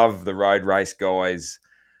above the road race guys,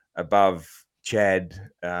 above Chad,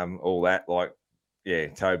 all that. Like, yeah,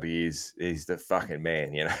 Toby is the fucking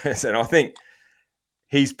man, And I think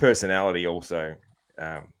his personality also,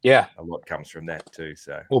 Yeah. a lot comes from that too.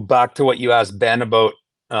 So, Well, back to what you asked Ben about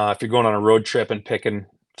if you're going on a road trip and picking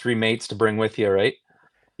 3 mates to bring with you, right?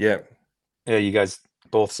 yeah. Yeah, you guys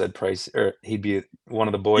both said Price, or he'd be one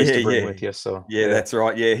of the boys Yeah, to bring yeah. with you. So Yeah, that's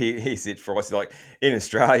right. Yeah, he's it for us. Like in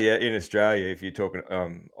Australia, if you're talking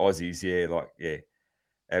Aussies,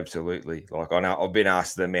 absolutely. Like I know I've been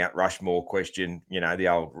asked the Mount Rushmore question, the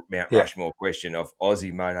old Mount yeah, Rushmore question of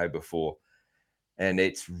Aussie moto before, and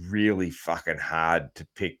it's really fucking hard to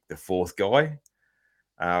pick the fourth guy.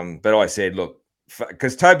 But I said, look,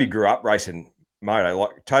 because Toby grew up racing moto.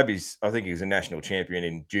 Like I think he was a national champion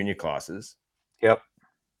in junior classes. yep,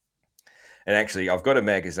 And actually, I've got a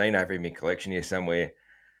magazine over in my collection here somewhere,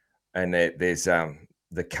 and there's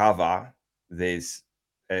the cover.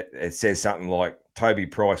 It says something like Toby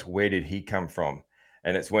Price. Where did he come from?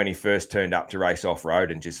 And it's when he first turned up to race off road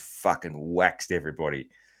and just fucking waxed everybody.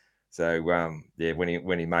 So when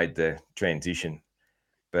he made the transition,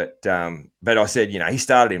 but I said he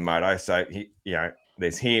started in moto, so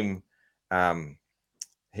there's him, and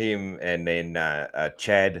then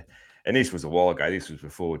Chad, and this was a while ago. This was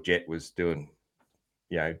before Jet was doing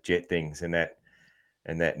Jet things and that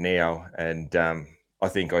now. And I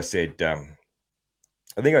think I said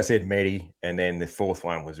Medi, and then the fourth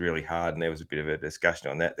one was really hard, and there was a bit of a discussion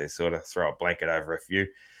on that. They sort of throw a blanket over a few,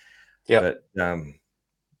 yep, but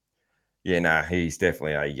he's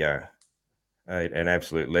definitely an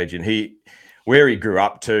absolute legend. Where he grew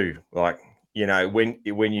up too, like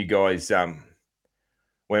when you guys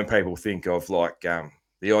when people think of like the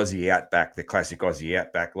Aussie Outback, the classic Aussie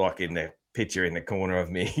Outback, like in the picture in the corner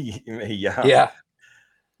of me, yeah,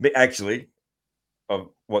 actually, of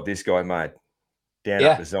what this guy made. Down Up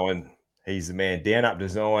yeah, Design, he's the man. Down Up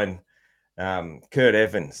Design, Kurt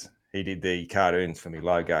Evans, he did the cartoons for me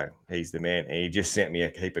logo. He's the man. And he just sent me a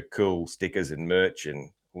heap of cool stickers and merch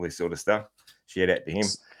and all this sort of stuff. Shout out to him.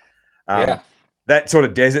 yeah, That sort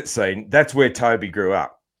of desert scene, that's where Toby grew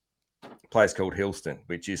up. A place called Hillston,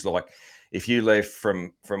 which is like if you left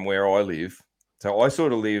from where I live. So I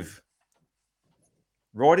sort of live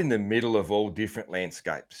right in the middle of all different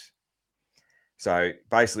landscapes. So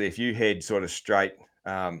basically, if you head sort of straight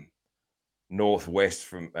northwest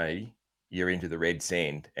from me, you're into the red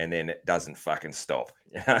sand, and then it doesn't fucking stop.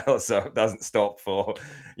 So it doesn't stop for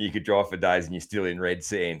you could drive for days and you're still in red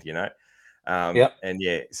sand. yep. And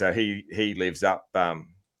yeah, so he lives up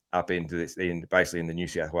into this basically in the New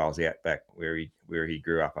South Wales outback where he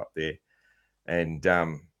grew up there, and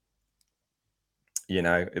You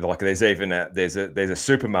know, like there's even there's a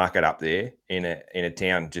supermarket up there in a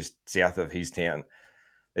town just south of his town.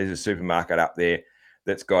 There's a supermarket up there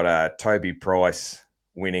that's got a Toby Price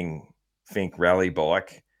winning Fink rally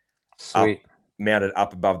bike Sweet. mounted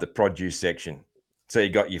up above the produce section. So you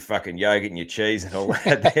got your fucking yogurt and your cheese and all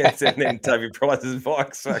that there, and then Toby Price's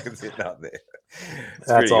bike's fucking sitting up there. It's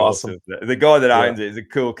That's pretty awesome. The guy that owns it is a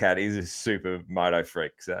cool cat. He's a super moto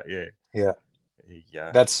freak. So Yeah. He,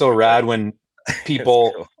 That's so rad when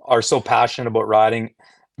people cool. are so passionate about riding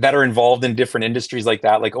that are involved in different industries like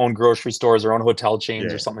that, like own grocery stores or own hotel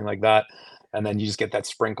chains or something like that. And then you just get that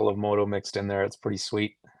sprinkle of moto mixed in there. It's pretty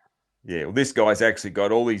sweet. Yeah, well, this guy's actually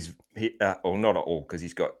got all these, or not all, because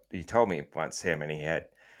he told me once how many he had,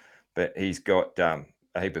 but he's got a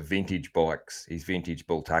heap of vintage bikes, his vintage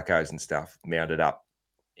bull tacos and stuff mounted up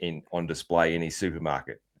on display in his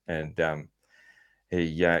supermarket. And he,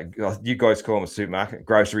 you guys call him a supermarket,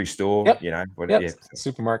 grocery store, Yep. you know,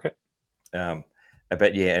 Supermarket.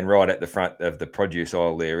 But yeah, and right at the front of the produce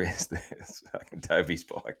aisle there is fucking Toby's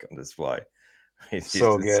bike on display. It's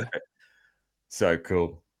so good. So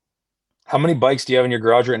cool. How many bikes do you have in your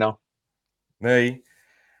garage right now? Me,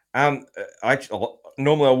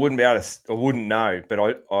 normally I wouldn't be able to, I wouldn't know, but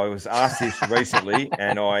I was asked this recently,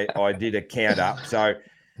 and I did a count up. So,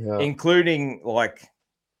 including like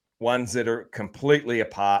ones that are completely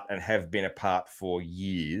apart and have been apart for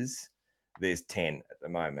years, there's 10 at the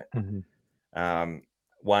moment. Mm-hmm.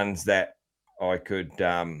 Ones that I could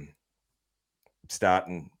start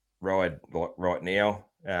and ride like right now.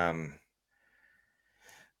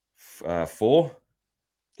 4.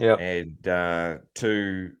 Yeah. And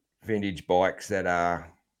 2 vintage bikes that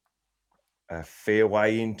are a fair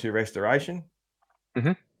way into restoration.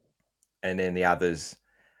 Mm-hmm. And then the others,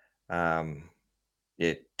 torn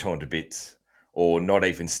to bits or not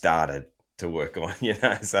even started to work on, you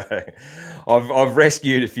know. So I've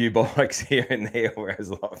rescued a few bikes here and there,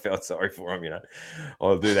 whereas I felt sorry for them, you know.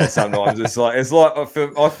 I'll do that sometimes. It's like I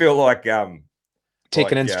feel like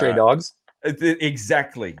taking in stray dogs.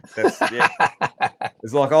 Exactly. That's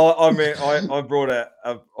It's like I brought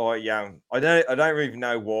I don't even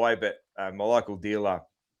know why, but my local dealer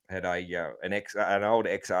had an old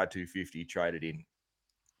XR250 traded in,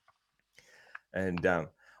 and I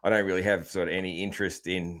don't really have sort of any interest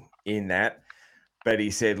in that, but he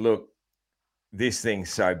said, look, this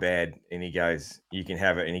thing's so bad, and he goes, you can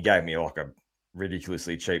have it, and he gave me like a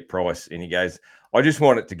ridiculously cheap price, and he goes, I just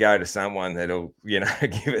want it to go to someone that'll, you know,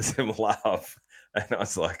 give it some love. And I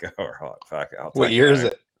was like, all right, fuck it. What year is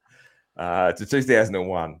it? It's a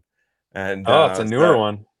 2001. And it's a newer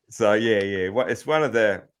one. So yeah. It's one of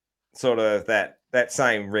the sort of that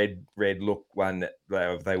same red look one that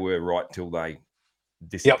they were right till they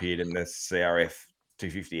disappeared and the CRF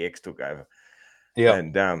 250X took over. Yeah.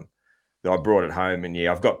 And I brought it home, and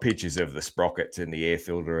I've got pictures of the sprockets and the air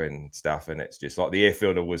filter and stuff, and it's just like the air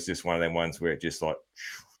filter was just one of them ones where it just like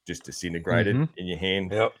just disintegrated in your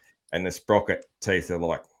hand. Yep. And the sprocket teeth are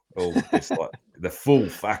like just like the full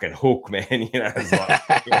fucking hook, man. You know, it's like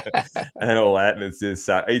and all that, and it's just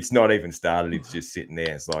it's not even started. It's just sitting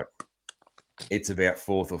there. It's like it's about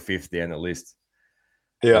 4th or 5th down the list.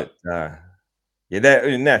 Yeah. But,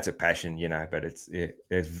 that's a passion, you know, but it's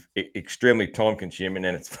extremely time consuming,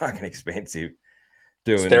 and it's fucking expensive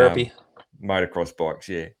doing therapy. Motocross bikes.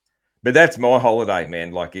 Yeah, but that's my holiday,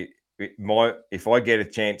 man. Like if I get a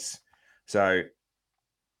chance, so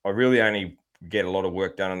I really only get a lot of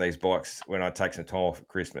work done on these bikes when I take some time off at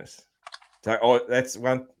Christmas. So that's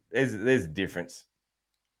one. There's a difference.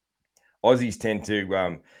 Aussies tend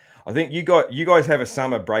to. I think you guys have a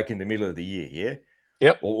summer break in the middle of the year, yeah.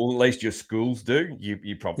 Yep. Or at least your schools do.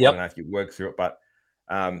 You probably don't know if you work through it, but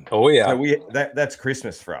so that's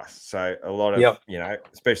Christmas for us. So a lot of you know,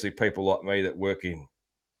 especially people like me that work in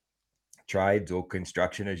trades or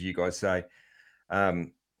construction, as you guys say,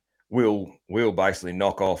 we'll basically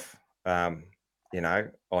knock off, you know,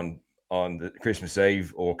 on the Christmas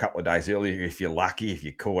Eve or a couple of days earlier if you're lucky, if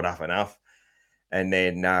you're caught up enough, and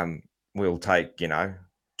then we'll take, you know,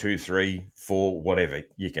 2, 3, 4, whatever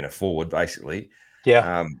you can afford, basically.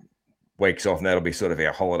 Weeks off, and that'll be sort of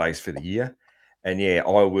our holidays for the year. And I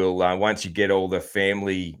will once you get all the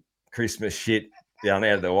family Christmas shit down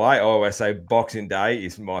out of the way, I always say Boxing Day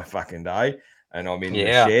is my fucking day, and I'm in the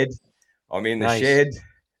shed. I'm in the shed,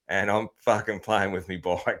 and I'm fucking playing with my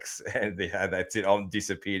bikes, and that's it. I'm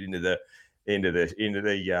disappeared into the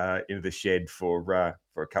shed for a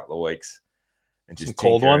couple of weeks, and just some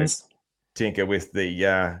cold ones. Tinker with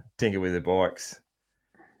the bikes.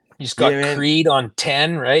 You just got Creed on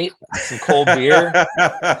 10, right? Some cold beer.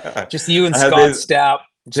 Just you and Scott Stapp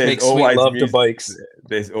Just make sweet love to music. bikes.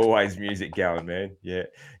 There's always music going, man. Yeah,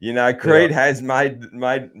 you know, Creed has made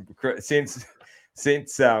since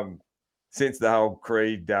the whole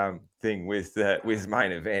Creed thing with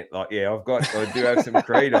main event. Like, yeah, I do have some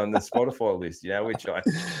Creed on the Spotify list, you know, which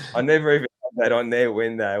I never even had that on there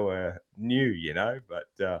when they were new, you know. But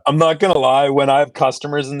I'm not gonna lie, when I have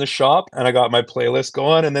customers in the shop and I got my playlist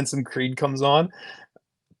going and then some Creed comes on,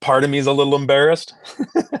 part of me is a little embarrassed.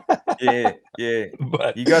 yeah,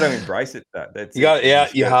 But you got to embrace it. Though. That's you it. got, yeah,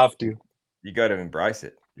 you have to. You got to embrace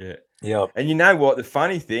it. Yeah. Yep. And you know what? The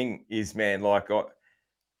funny thing is, man, like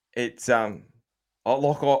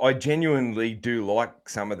I genuinely do like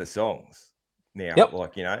some of the songs now. Yep.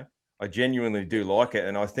 Like, you know, I genuinely do like it.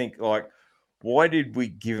 And I think, like, why did we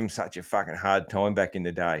give them such a fucking hard time back in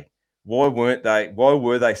the day? Why were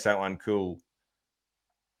they so uncool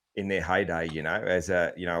in their heyday, you know, as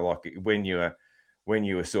a, you know, like when you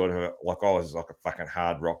were sort of like, I was like a fucking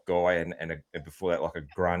hard rock guy and before that, like a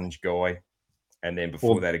grunge guy. And then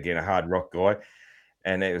before that again, a hard rock guy.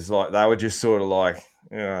 And it was like, they were just sort of like,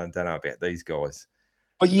 oh, I don't know about these guys.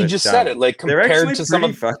 But you just said it, like compared to some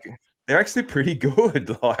of they're actually pretty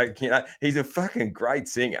good. Like, you know, he's a fucking great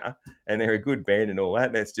singer and they're a good band and all that.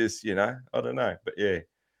 And it's just, you know, I don't know. But yeah.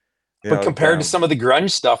 but compared to some of the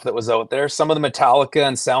grunge stuff that was out there, some of the Metallica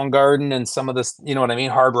and Soundgarden and some of this, you know what I mean,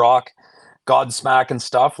 hard rock, Godsmack and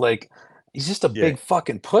stuff, like he's just a big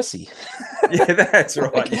fucking pussy. Yeah, that's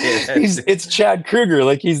right. Like, yeah, it's Chad Kruger,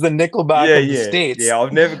 like he's the Nickelback of the States. Yeah,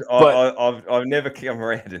 I've never come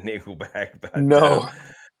around to Nickelback, but no.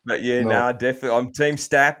 But yeah, no, definitely. I'm Team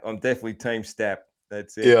Stapp. I'm definitely Team Stapp.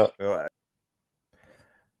 That's it. Yeah.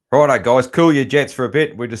 All right, guys, cool your jets for a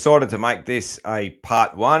bit. We decided to make this a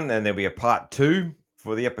part 1 and there'll be a part 2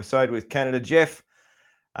 for the episode with Canada Geoff.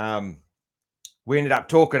 We ended up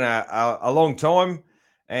talking a long time,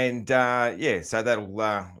 and yeah, so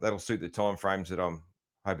that'll suit the time frames that I'm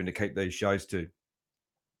hoping to keep these shows to. It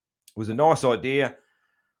was a nice idea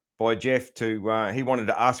by Geoff to he wanted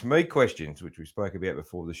to ask me questions, which we spoke about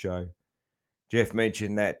before the show. Geoff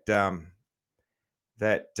mentioned that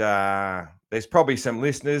there's probably some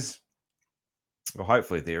listeners, or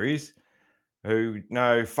hopefully there is, who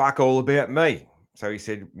know fuck all about me. So he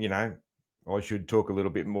said, you know, I should talk a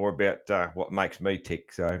little bit more about what makes me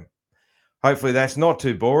tick. So hopefully that's not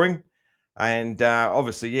too boring. And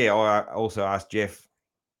obviously, yeah, I also asked Geoff,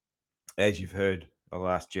 as you've heard, I'll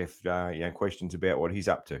ask Geoff, questions about what he's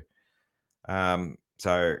up to.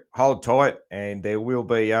 So hold tight, and there will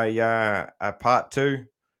be a part 2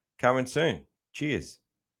 coming soon. Cheers.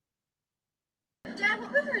 Dad,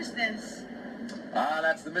 what river is this?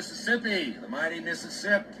 That's the Mississippi, the mighty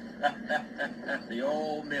Mississippi. The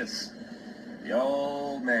old miss, the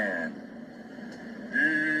old man.